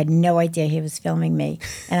 And I had no idea he was filming me.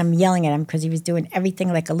 And I'm yelling at him because he was doing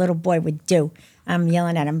everything like a little boy would do. I'm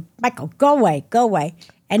yelling at him, Michael, go away, go away.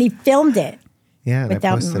 And he filmed it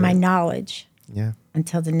without my knowledge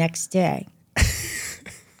until the next day. And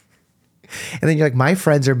then you're like, my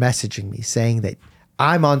friends are messaging me saying that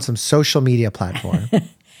I'm on some social media platform.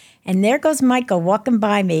 And there goes Michael walking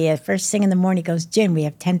by me at first thing in the morning. He goes, Jen, we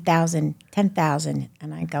have 10,000.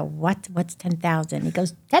 And I go, what? What's 10,000? He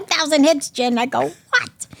goes, 10,000 hits, Jen. I go,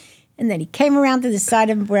 what? And then he came around to the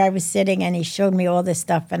side of where I was sitting and he showed me all this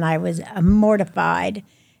stuff and I was mortified.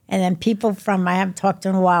 And then people from, I haven't talked to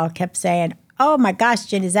in a while, kept saying, oh my gosh,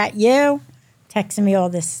 Jen, is that you? Texting me all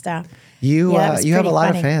this stuff. You have a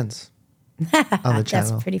lot of fans on the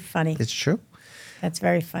channel. That's pretty funny. It's true. That's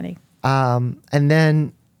very funny. And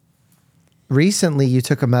then recently you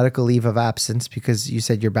took a medical leave of absence because you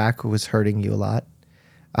said your back was hurting you a lot.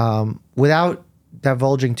 Without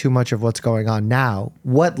divulging too much of what's going on now,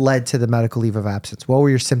 what led to the medical leave of absence? What were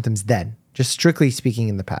your symptoms then? Just strictly speaking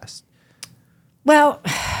in the past. Well,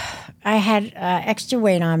 I had extra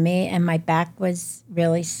weight on me and my back was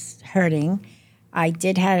really hurting. I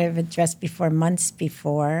did have a dress before months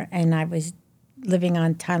before and I was living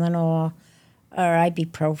on Tylenol or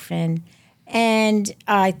ibuprofen. And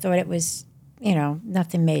I thought it was,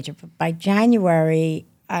 nothing major. But by January,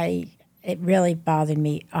 it really bothered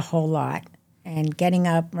me a whole lot. And getting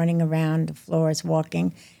up, running around the floors,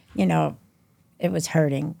 walking, it was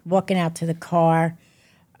hurting. Walking out to the car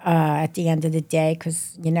at the end of the day,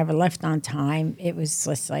 because you never left on time, it was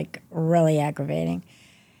just like really aggravating.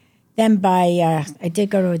 Then I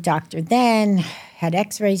did go to a doctor then, had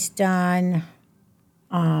x-rays done.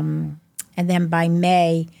 And then by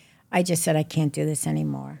May, I just said, I can't do this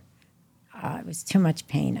anymore. It was too much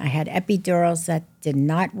pain. I had epidurals that did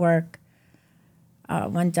not work. I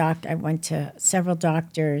went to several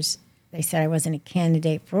doctors. They said I wasn't a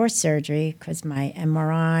candidate for surgery because my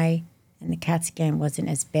MRI and the CAT scan wasn't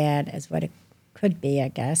as bad as what it could be, I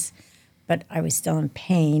guess. But I was still in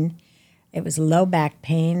pain. It was low back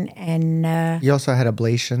pain. And you also had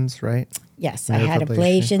ablations, right? Yes, I had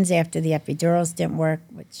ablations after the epidurals didn't work,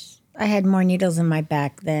 which I had more needles in my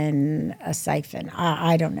back than a siphon.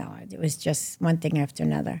 I don't know. It was just one thing after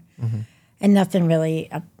another. Mm-hmm. And nothing really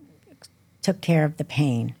took care of the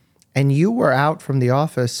pain. And you were out from the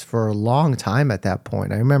office for a long time at that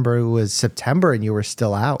point. I remember it was September and you were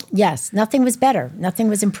still out. Yes, nothing was better. Nothing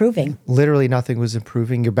was improving. Literally nothing was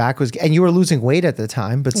improving. Your back was, and you were losing weight at the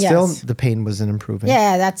time, but still the pain wasn't improving.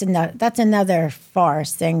 Yeah, that's another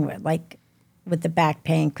farce thing with the back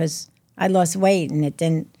pain because I lost weight and it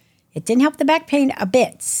didn't help the back pain a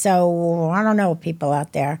bit. So I don't know, people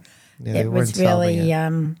out there. Yeah, it was really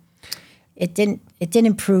it didn't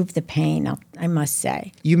improve the pain, I must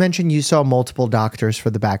say. You mentioned you saw multiple doctors for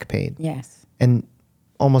the back pain. Yes. And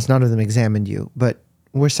almost none of them examined you. But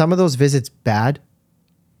were some of those visits bad?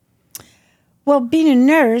 Well, being a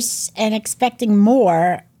nurse and expecting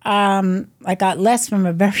more, I got less from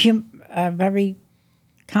a very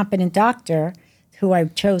competent doctor who I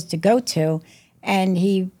chose to go to. And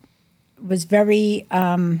he was very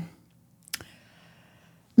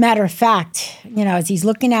matter of fact, as he's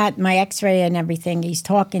looking at my x-ray and everything, he's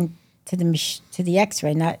talking to the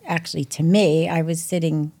x-ray, not actually to me. I was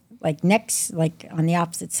sitting next, on the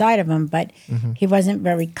opposite side of him, but he wasn't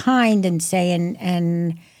very kind and saying,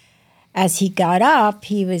 and as he got up,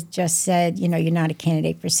 he was just said, you're not a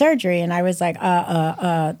candidate for surgery. And I was like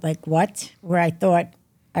what? Where I thought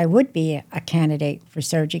I would be a candidate for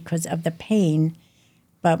surgery because of the pain.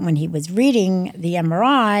 But when he was reading the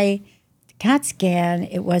MRI, the CAT scan,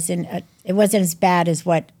 it wasn't as bad as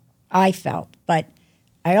what I felt. But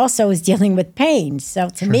I also was dealing with pain. So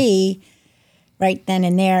to me, right then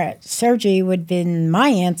and there, surgery would have been my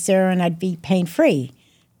answer and I'd be pain-free.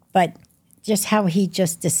 But just how he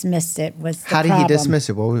just dismissed it was the problem. How did he dismiss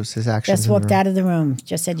it? What was his action? Just walked out of the room.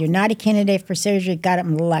 Just said, you're not a candidate for surgery. Got up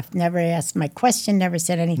and left. Never asked my question. Never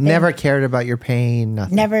said anything. Never cared about your pain.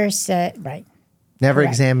 Nothing. Never said, right. Never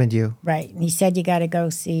examined you. Right. And he said, you got to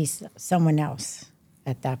go see someone else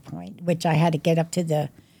at that point, which I had to get up to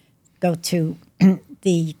go to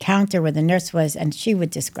the counter where the nurse was, and she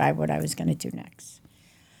would describe what I was going to do next.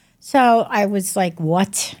 So I was like,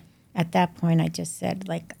 what? At that point, I just said,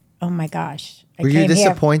 oh my gosh. Were you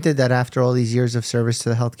disappointed that after all these years of service to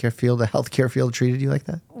the healthcare field treated you like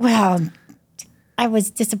that? Well, I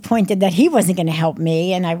was disappointed that he wasn't going to help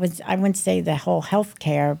me, and I wouldn't say the whole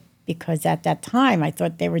healthcare, because at that time I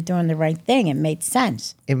thought they were doing the right thing. It made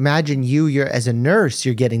sense. Imagine you're as a nurse,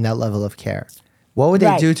 you're getting that level of care. What would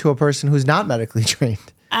they do to a person who's not medically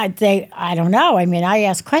trained? I don't know. I mean, I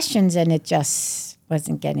asked questions and it just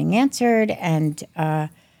wasn't getting answered. And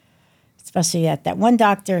especially at that one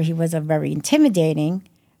doctor, he was a very intimidating,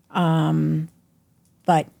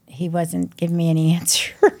 but he wasn't giving me any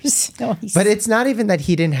answers. But it's not even that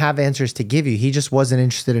he didn't have answers to give you. He just wasn't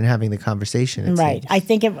interested in having the conversation. Right.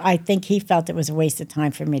 Seems. I think he felt it was a waste of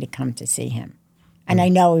time for me to come to see him. And I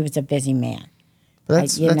know he was a busy man. But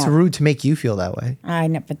that's rude to make you feel that way. I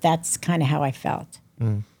know, but that's kind of how I felt.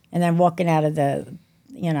 And then walking out of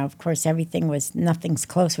of course, nothing's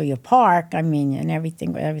close where you park. I mean, and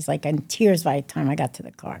everything, I was like in tears by the time I got to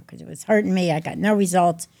the car because it was hurting me. I got no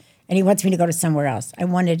results. And he wants me to go to somewhere else.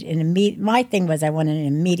 My thing was I wanted an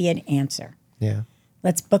immediate answer. Yeah.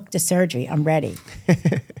 Let's book the surgery. I'm ready.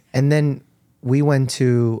 And then we went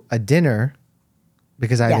to a dinner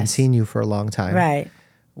because I haven't seen you for a long time. Right.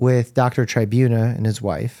 With Dr. Tribuna and his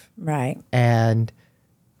wife. Right. And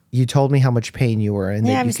you told me how much pain you were in,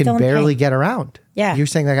 that you could barely get around. Yeah. You were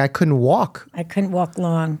saying, like, I couldn't walk. I couldn't walk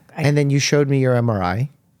long. And then you showed me your MRI.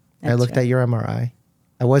 I looked at your MRI.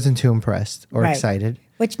 I wasn't too impressed or excited.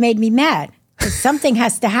 Which made me mad. Because something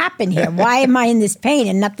has to happen here. Why am I in this pain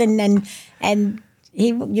and nothing? And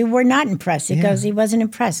you were not impressed. He goes, he wasn't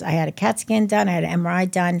impressed. I had a CAT scan done. I had an MRI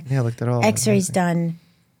done. Yeah, I looked at all. X-rays done.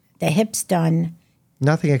 The hips done.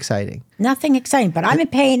 Nothing exciting. Nothing exciting. But I'm in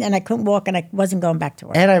pain and I couldn't walk and I wasn't going back to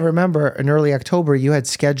work. And I remember in early October, you had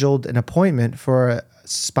scheduled an appointment for a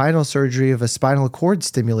spinal surgery of a spinal cord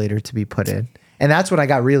stimulator to be put in. And that's when I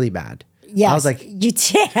got really bad. Yes, I was like, you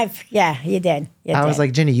did. Yeah, you did. I was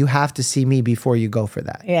like, Ginny, you have to see me before you go for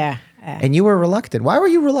that. Yeah. And you were reluctant. Why were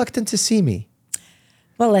you reluctant to see me?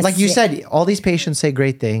 Well, like you said, all these patients say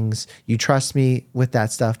great things. You trust me with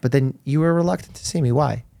that stuff, but then you were reluctant to see me.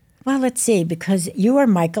 Why? Well, let's see, because you are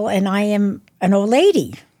Michael and I am an old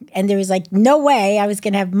lady. And there was like no way I was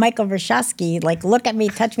going to have Michael Varshavski like look at me,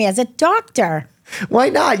 touch me as a doctor. Why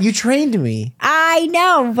not? You trained me. I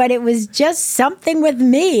know, but it was just something with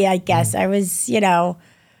me, I guess. I was,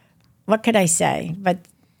 what could I say? But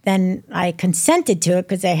then I consented to it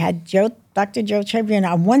because I had Dr. Joe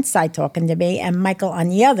Tribuna on one side talking to me and Michael on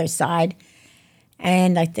the other side.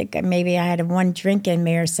 And I think maybe I had one drink in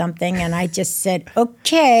me or something. And I just said,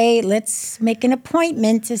 okay, let's make an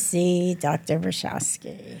appointment to see Dr.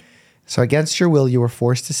 Varshavski. So against your will, you were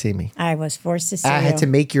forced to see me. I was forced to see you. I had to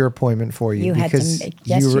make your appointment for you because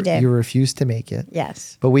you did. You refused to make it.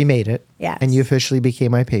 Yes. But we made it. Yes. And you officially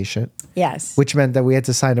became my patient. Yes. Which meant that we had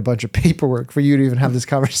to sign a bunch of paperwork for you to even have this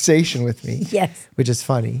conversation with me. Yes. Which is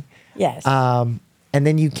funny. Yes. And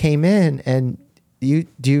then you came in and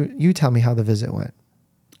you tell me how the visit went.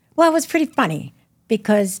 Well, it was pretty funny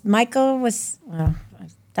because Michael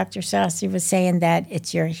Dr. Sassi was saying that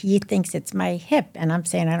he thinks it's my hip. And I'm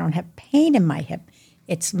saying I don't have pain in my hip.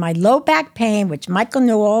 It's my low back pain, which Michael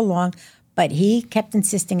knew all along, but he kept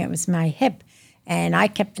insisting it was my hip. And I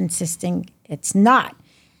kept insisting it's not.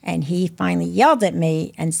 And he finally yelled at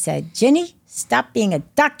me and said, Ginny, stop being a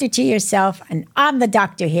doctor to yourself, and I'm the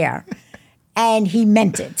doctor here. And he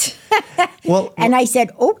meant it. And I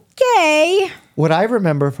said, okay. What I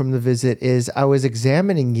remember from the visit is I was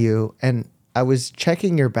examining you and I was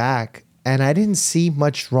checking your back and I didn't see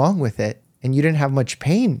much wrong with it. And you didn't have much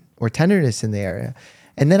pain or tenderness in the area.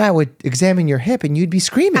 And then I would examine your hip and you'd be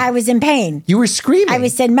screaming. I was in pain. You were screaming. I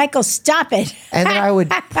was saying, Michael, stop it. And then I would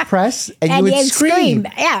press and you would scream.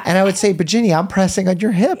 Yeah. And I would say, but Ginny, I'm pressing on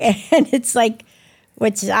your hip. And it's like,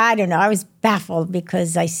 which I don't know. I was baffled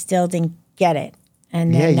because I still didn't get it.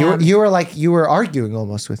 And then, you were arguing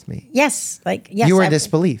almost with me. Yes. You were in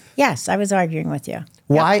disbelief. Yes, I was arguing with you.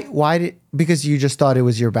 Why? Yep. Because you just thought it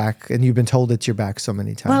was your back and you've been told it's your back so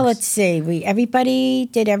many times. Well, let's see. Everybody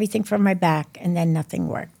did everything for my back and then nothing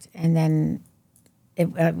worked. And then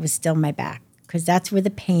it was still my back because that's where the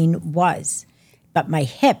pain was. But my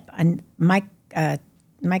hip, and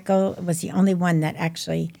Michael was the only one that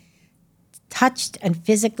actually touched and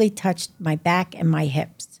physically touched my back and my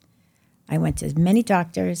hips. I went to many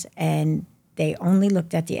doctors, and they only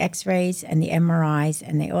looked at the x-rays and the MRIs,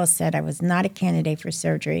 and they all said I was not a candidate for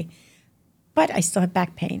surgery, but I still had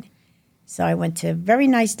back pain. So I went to very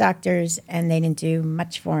nice doctors, and they didn't do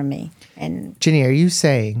much for me. And Ginny, are you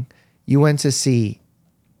saying you went to see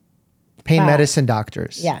pain medicine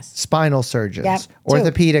doctors? Yes. Spinal surgeons? Yep,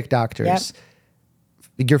 orthopedic doctors?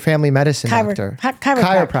 Yep. Your family medicine doctor?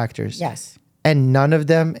 Chiropractors? Yes. And none of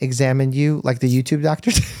them examined you like the YouTube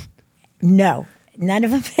doctors? No, none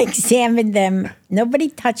of them examined them. Nobody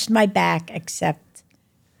touched my back except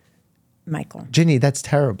Michael. Ginny, that's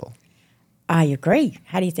terrible. I agree.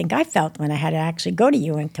 How do you think I felt when I had to actually go to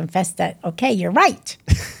you and confess that, okay, you're right?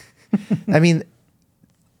 I mean,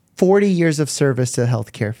 40 years of service to the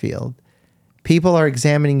healthcare field. People are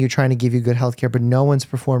examining you, trying to give you good health care, but no one's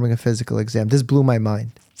performing a physical exam. This blew my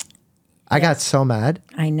mind. I got so mad.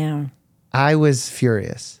 I know. I was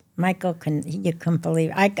furious. Michael, you couldn't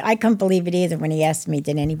believe I couldn't believe it either when he asked me,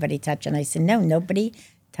 did anybody touch? And I said, no, nobody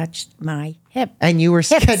touched my hip. And you were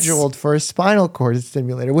scheduled for a spinal cord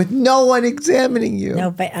stimulator with no one examining you.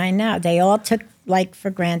 No, but I know. They all took like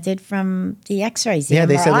for granted from the x-rays. Yeah,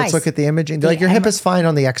 they said, let's look at the imaging. They're like, your hip is fine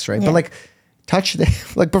on the x-ray. But like, touch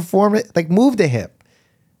the, like perform it, like move the hip.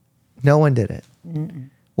 No one did it.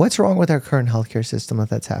 What's wrong with our current healthcare system if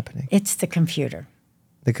that's happening? It's the computer.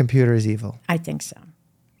 The computer is evil. I think so.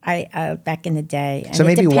 I back in the day, and so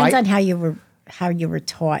maybe it depends on how you were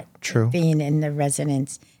taught. True. Being in the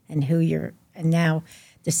residence and and now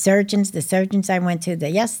the surgeons I went to,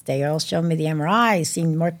 they all showed me the MRI,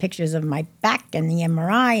 seen more pictures of my back and the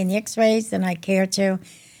MRI and the X-rays than I care to,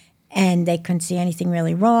 and they couldn't see anything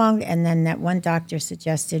really wrong. And then that one doctor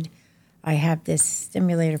suggested I have this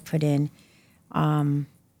stimulator put in, and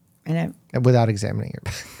without examining your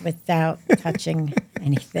back. Without touching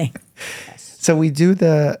anything. Yes. So we do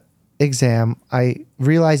the exam. I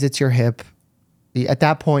realize it's your hip. At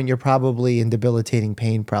that point, you're probably in debilitating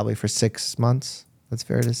pain probably for 6 months. That's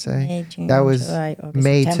fair to say. May, June, that was July, August,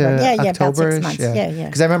 May September. to October. About 6 months. Yeah.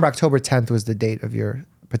 Because I remember October 10th was the date of your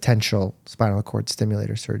potential spinal cord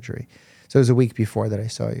stimulator surgery. So it was a week before that I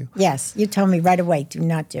saw you. Yes, you told me right away, do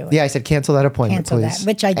not do it. Yeah, I said cancel that appointment, Cancel please. that,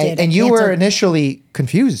 which I did. And you were initially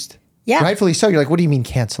confused. Yeah. Rightfully so. You're like, what do you mean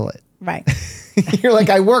cancel it? Right. You're like,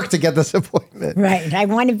 I worked to get this appointment. Right. I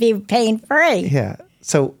want to be pain free. Yeah.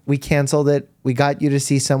 So we canceled it. We got you to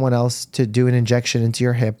see someone else to do an injection into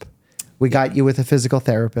your hip. We got you with a physical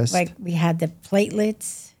therapist. Like we had the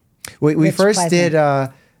platelets. We first did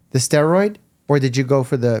the steroid, or did you go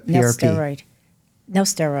for the PRP? No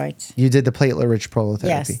steroids. You did the platelet-rich prolotherapy.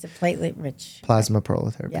 Yes, the platelet-rich. Plasma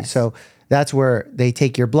prolotherapy. Yes. So that's where they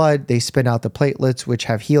take your blood, they spin out the platelets, which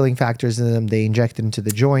have healing factors in them. They inject it into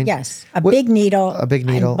the joint. Yes, big needle. A big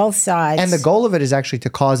needle. On both sides. And the goal of it is actually to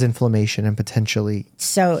cause inflammation and potentially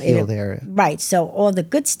heal the area. Right. So all the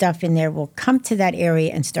good stuff in there will come to that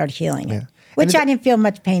area and start healing it. Which I didn't feel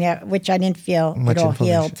much pain at, which I didn't feel much it all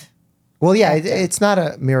healed. Well, yeah, it's not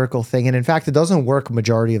a miracle thing. And in fact, it doesn't work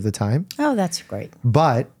majority of the time. Oh, that's great.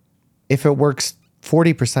 But if it works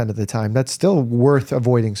 40% of the time, that's still worth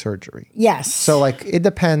avoiding surgery. Yes. So like it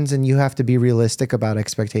depends, and you have to be realistic about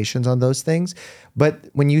expectations on those things. But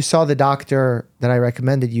when you saw the doctor that I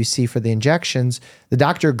recommended you see for the injections, the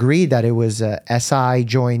doctor agreed that it was a SI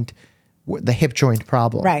joint, the hip joint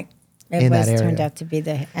problem. Right. It in that area. Turned out to be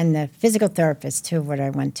the physical therapist too, what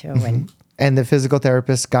I went to. Mm-hmm. And the physical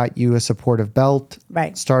therapist got you a supportive belt.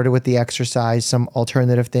 Right. Started with the exercise, some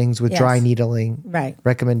alternative things with dry needling. Right.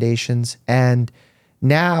 Recommendations. And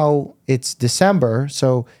now it's December,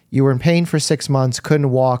 so you were in pain for 6 months, couldn't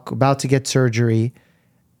walk, about to get surgery.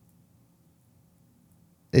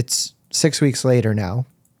 It's 6 weeks later now.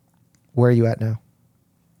 Where are you at now?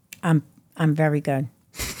 I'm very good.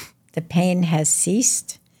 The pain has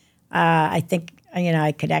ceased. I think,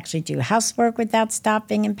 I could actually do housework without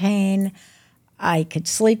stopping in pain. I could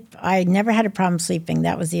sleep. I never had a problem sleeping.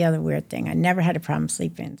 That was the other weird thing. I never had a problem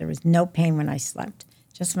sleeping. There was no pain when I slept.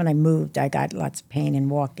 Just when I moved, I got lots of pain in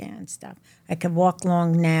walking and stuff. I could walk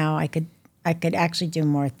long now. I could actually do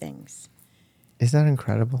more things. Isn't that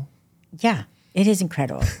incredible? Yeah, it is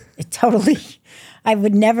incredible. It totally. I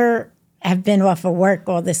would never have been off of work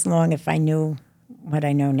all this long if I knew what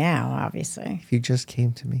I know now, obviously. If you just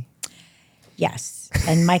came to me. Yes.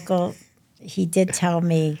 And Michael, he did tell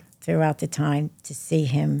me throughout the time to see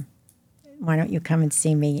him. Why don't you come and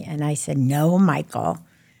see me? And I said, no, Michael,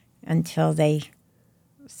 until they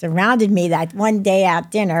surrounded me that one day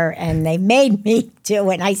at dinner and they made me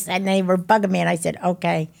do it. And I said, and they were bugging me. And I said,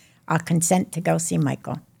 okay, I'll consent to go see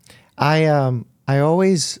Michael. I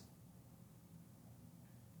always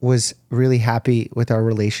was really happy with our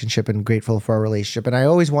relationship and grateful for our relationship. And I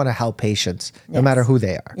always want to help patients, no matter who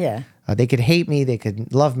they are. Yeah. They could hate me, they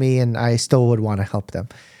could love me, and I still would want to help them.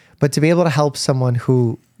 But to be able to help someone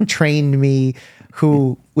who trained me,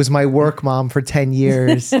 who was my work mom for 10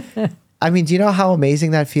 years, I mean, do you know how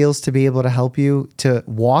amazing that feels to be able to help you to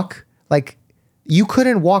walk? Like, you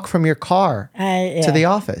couldn't walk from your car to the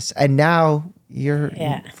office, and now you're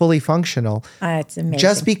fully functional. It's amazing.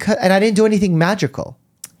 Just because, and I didn't do anything magical.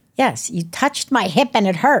 Yes, you touched my hip and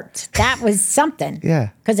it hurt. That was something. Yeah.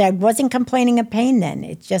 Because I wasn't complaining of pain then.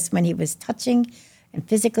 It's just when he was touching and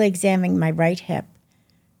physically examining my right hip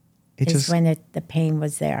when the pain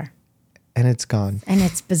was there. And it's gone. And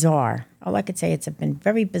it's bizarre. All I could say, it's been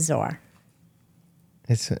very bizarre.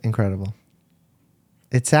 It's incredible.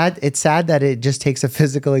 It's sad. It's sad that it just takes a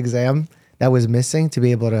physical exam that was missing to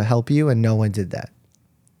be able to help you, and no one did that.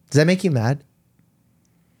 Does that make you mad?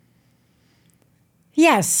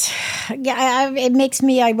 Yes. Yeah, it makes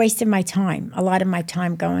me, I wasted my time, a lot of my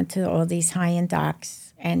time going to all these high-end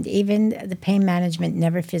docs. And even the pain management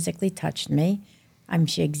never physically touched me.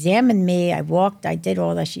 She examined me. I walked. I did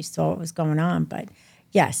all that. She saw what was going on. But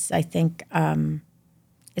yes, I think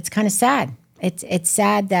it's kind of sad. It's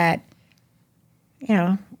sad that,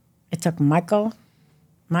 it took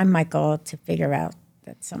my Michael, to figure out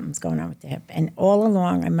that something's going on with the hip. And all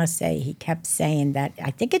along, I must say, he kept saying that,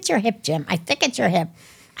 I think it's your hip, Jim. I think it's your hip.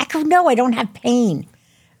 I go, no, I don't have pain.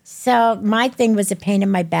 So my thing was a pain in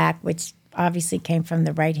my back, which obviously came from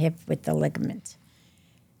the right hip with the ligament.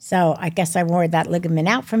 So I guess I wore that ligament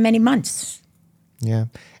out for many months. Yeah.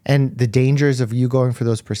 And the dangers of you going for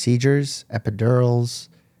those procedures, epidurals,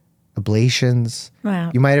 ablations. Wow.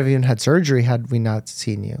 You might have even had surgery had we not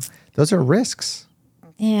seen you. Those are risks.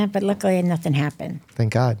 Yeah, but luckily nothing happened.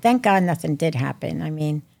 Thank God. Thank God nothing did happen. I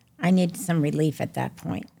mean, I needed some relief at that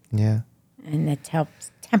point. Yeah. And it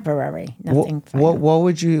helped temporary, nothing final. What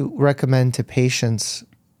would you recommend to patients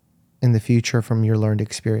in the future from your learned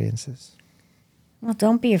experiences? Well,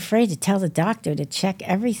 don't be afraid to tell the doctor to check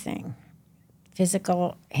everything.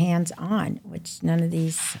 Physical hands-on, which none of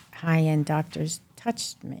these high-end doctors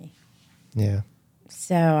touched me. Yeah.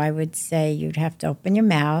 So I would say you'd have to open your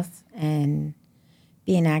mouth and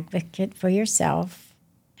be an advocate for yourself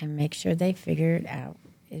and make sure they figure it out.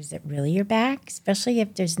 Is it really your back? Especially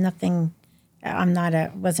if there's nothing,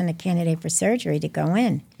 wasn't a candidate for surgery to go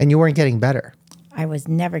in. And you weren't getting better. I was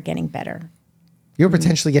never getting better. You were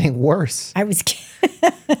potentially getting worse. I was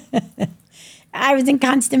in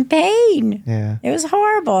constant pain. Yeah. It was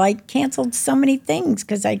horrible. I canceled so many things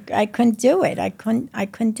because I couldn't do it. I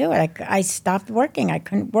couldn't do it. I stopped working. I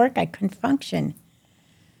couldn't work. I couldn't function.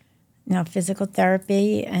 Now, physical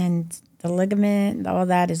therapy and the ligament, all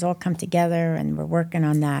that has all come together, and we're working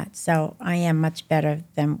on that. So I am much better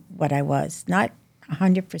than what I was. Not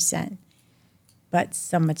 100%, but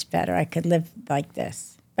so much better. I could live like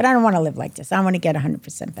this. But I don't want to live like this. I want to get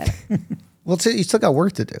 100% better. Well, you still got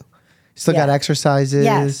work to do. You still got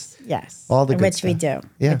exercises. Yes. All the good which stuff. we do.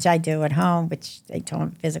 Yeah. Which I do at home, which they told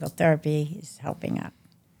me physical therapy is helping out.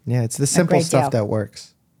 Yeah, it's the simple great stuff deal. that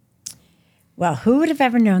works. Well, who would have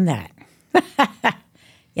ever known that?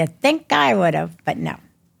 You'd think I would have, but no.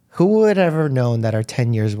 Who would have ever known that our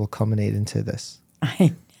 10 years will culminate into this?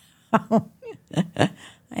 I know.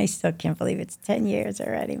 I still can't believe it's 10 years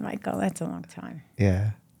already, Michael. That's a long time.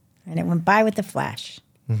 Yeah. And it went by with a flash.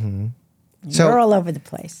 Mm-hmm. So you're all over the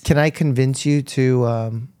place. Can I convince you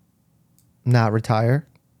to not retire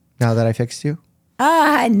now that I fixed you?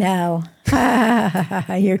 No.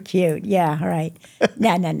 You're cute. Yeah, all right.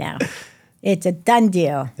 No. It's a done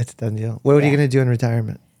deal. It's a done deal. What are you going to do in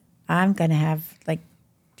retirement? I'm going to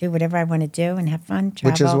do whatever I want to do and have fun,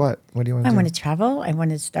 travel. Which is what? What do you want to do? I want to travel. I want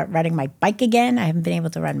to start riding my bike again. I haven't been able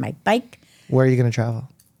to ride my bike. Where are you going to travel?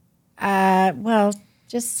 Well,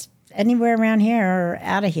 just anywhere around here or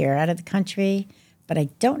out of the country. But I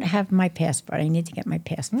don't have my passport. I need to get my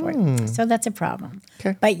passport. So that's a problem.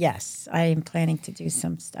 Okay. But yes, I am planning to do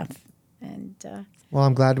some stuff. And well,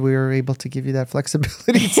 I'm glad we were able to give you that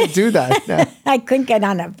flexibility to do that. Yeah. I couldn't get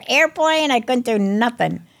on an airplane. I couldn't do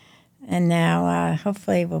nothing. And now,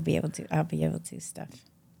 hopefully, I'll be able to do stuff.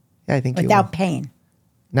 Yeah, I think you will. Without pain.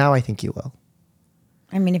 Now I think you will.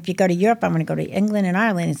 I mean, if you go to Europe, I'm going to go to England and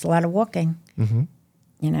Ireland. It's a lot of walking. Mm-hmm.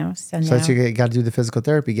 So now. So you got to do the physical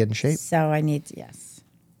therapy, get in shape. So I need to, yes.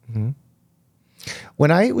 Mm-hmm. When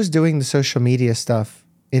I was doing the social media stuff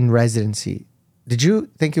in residency, did you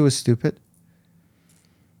think it was stupid?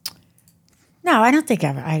 No, I didn't think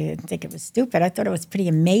it was stupid. I thought it was pretty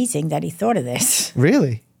amazing that he thought of this.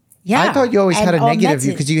 Really? Yeah. I thought you always had a all negative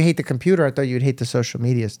view because you hate the computer. I thought you'd hate the social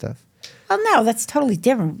media stuff. Well, no, that's totally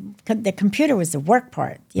different. The computer was the work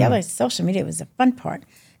part. The other social media was the fun part.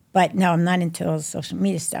 But no, I'm not into all the social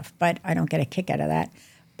media stuff, but I don't get a kick out of that.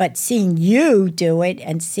 But seeing you do it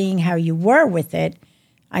and seeing how you were with it,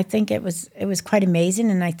 I think it was quite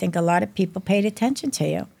amazing. And I think a lot of people paid attention to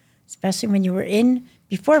you, especially when you were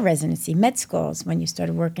before residency, med schools, when you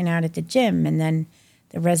started working out at the gym, and then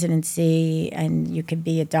the residency, and you could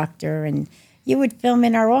be a doctor, and you would film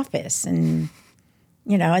in our office, and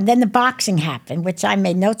and then the boxing happened, which I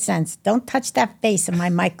made no sense. Don't touch that face of my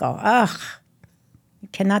Michael. Ugh, you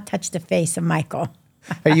cannot touch the face of Michael.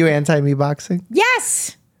 Are you anti-me boxing?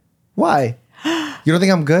 Yes. Why? You don't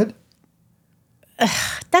think I'm good?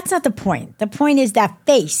 That's not the point. The point is that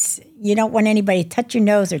face. You don't want anybody to touch your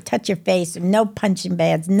nose or touch your face. No punching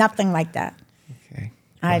bags, nothing like that. Okay.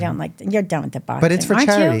 I don't like that. You're done with the boxing. But it's for aren't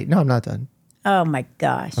charity. you? No, I'm not done. Oh my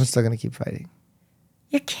gosh. I'm still going to keep fighting.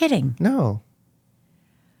 You're kidding. No.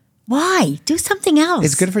 Why? Do something else.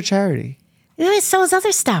 It's good for charity. So is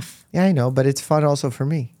other stuff. Yeah, I know, but it's fun also for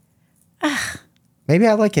me. Maybe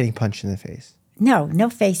I like getting punched in the face. No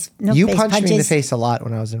face. No You face punched punches. me in the face a lot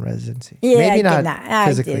when I was in residency. Yeah, Maybe I did not I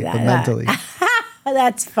physically, did but that. mentally.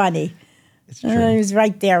 That's funny. It's true. I was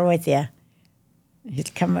right there with you.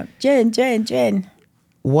 He'd come up, Jen.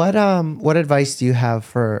 What advice do you have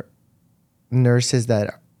for nurses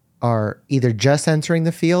that are either just entering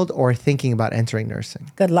the field or thinking about entering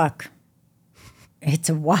nursing? Good luck. It's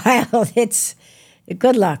a while. It's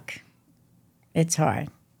good luck. It's hard.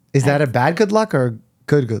 Is that a bad good luck or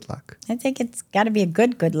good luck? I think it's got to be a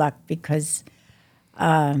good luck because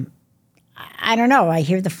I don't know. I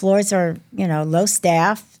hear the floors are, low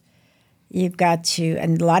staff. You've got to,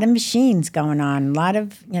 and a lot of machines going on. A lot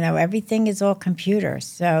of, everything is all computer.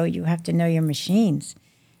 So you have to know your machines.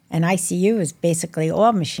 And ICU is basically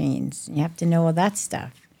all machines. You have to know all that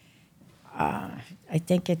stuff. I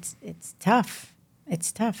think it's tough.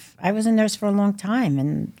 It's tough. I was a nurse for a long time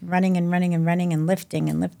and running and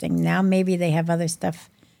lifting. Now maybe they have other stuff,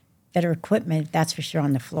 better equipment, that's for sure,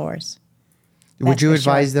 on the floors. Would you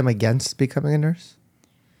advise them against becoming a nurse?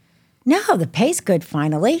 No, the pay's good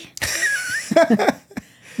finally.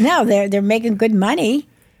 No, they're making good money.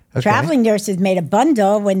 Okay. Traveling nurses made a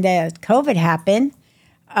bundle when the COVID happened.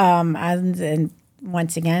 And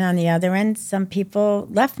once again, on the other end, some people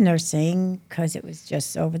left nursing because it was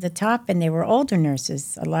just over the top, and they were older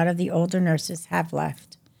nurses. A lot of the older nurses have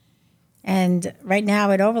left. And right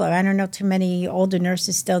now at Overlook, I don't know too many older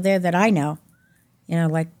nurses still there that I know,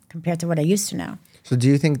 like compared to what I used to know. So do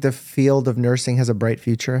you think the field of nursing has a bright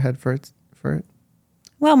future ahead for it?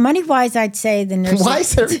 Well, money-wise, I'd say the nursing... Why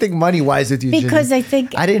is everything money-wise with you, Because Ginny? I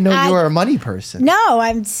think... I didn't know you were a money person. No,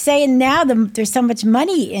 I'm saying now there's so much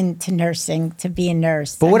money into nursing to be a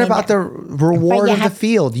nurse. But what about the reward of the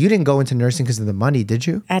field? You didn't go into nursing because of the money, did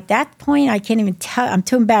you? At that point, I can't even tell. I'm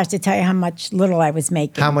too embarrassed to tell you how little I was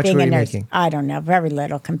making. How much were you making? I don't know. Very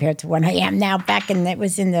little compared to what I am now. It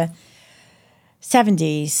was in the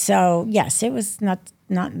 70s. So, yes, it was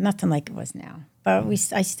nothing like it was now. But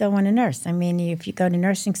I still want to nurse. I mean, if you go to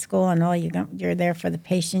nursing school and you're there for the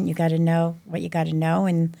patient, you got to know what you got to know,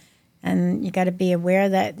 and you got to be aware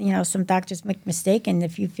that some doctors make mistakes, and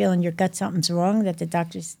if you feel in your gut something's wrong, that the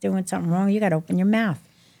doctor's doing something wrong, you got to open your mouth,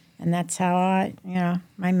 and that's how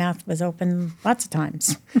my mouth was open lots of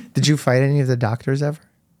times. Did you fight any of the doctors ever?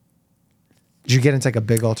 Did you get into like a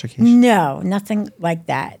big altercation? No, nothing like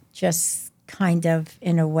that. Just kind of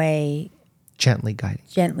in a way. Gently guiding.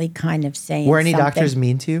 Gently kind of saying Were any something. doctors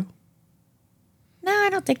mean to you? No,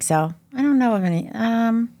 I don't think so. I don't know of any.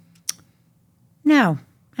 No,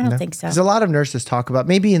 I don't think so. Because a lot of nurses talk about,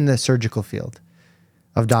 maybe in the surgical field,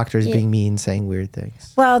 of doctors being mean, saying weird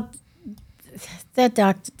things. Well,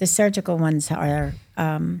 the surgical ones are,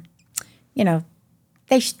 they're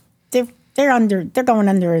going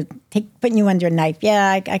under, putting you under a knife.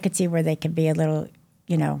 Yeah, I could see where they could be a little,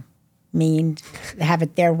 mean, have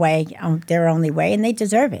it their way, their only way, and they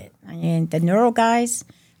deserve it. I mean, the neuro guys,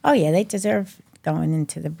 oh yeah, they deserve going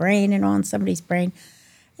into the brain and on somebody's brain.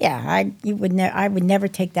 Yeah, I would never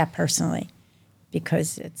take that personally,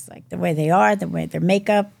 because it's like the way they are, the way their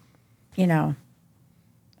makeup,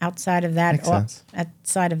 outside of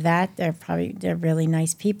that, they're really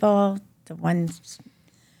nice people. The one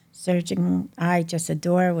surgeon I just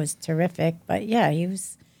adore was terrific, but yeah, he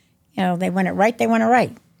was, they want it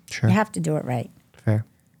right. Sure. You have to do it right. Fair.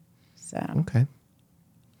 So. Okay.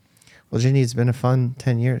 Well, Ginny, it's been a fun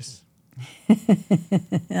 10 years.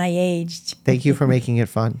 I aged. Thank you for making it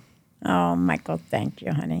fun. Oh, Michael, thank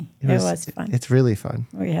you, honey. It was fun. It's really fun.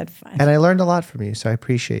 We had fun. And I learned a lot from you, so I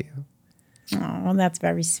appreciate you. Oh, well, that's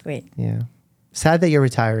very sweet. Yeah. Sad that you're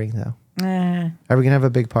retiring, though. Are we going to have a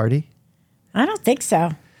big party? I don't think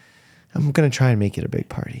so. I'm going to try and make it a big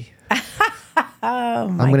party. Oh,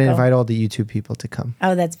 Michael. I'm going to invite all the YouTube people to come.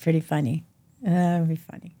 Oh, that's pretty funny. That'd be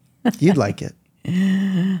funny. You'd like it.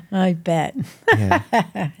 I bet. Yeah. All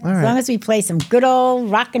right. As long as we play some good old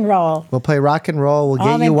rock and roll. We'll play rock and roll. We'll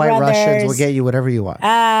get you White Russians. We'll get you whatever you want.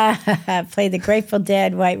 Play the Grateful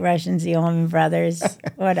Dead, White Russians, the Allman Brothers.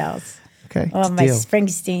 What else? Okay. All my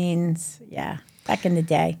Springsteens. Yeah. Back in the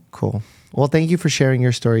day. Cool. Well, thank you for sharing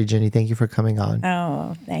your story, Ginny. Thank you for coming on.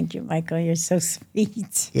 Oh, thank you, Michael. You're so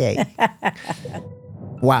sweet. Yay.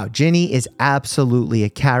 Wow, Ginny is absolutely a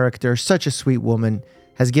character, such a sweet woman,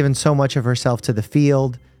 has given so much of herself to the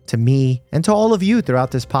field, to me, and to all of you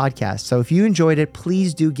throughout this podcast. So if you enjoyed it,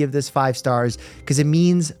 please do give this 5 stars, because it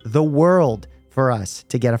means the world for us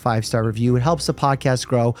to get a 5-star review. It helps the podcast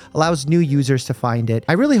grow, allows new users to find it.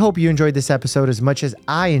 I really hope you enjoyed this episode as much as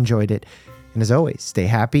I enjoyed it. And as always, stay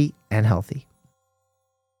happy and healthy.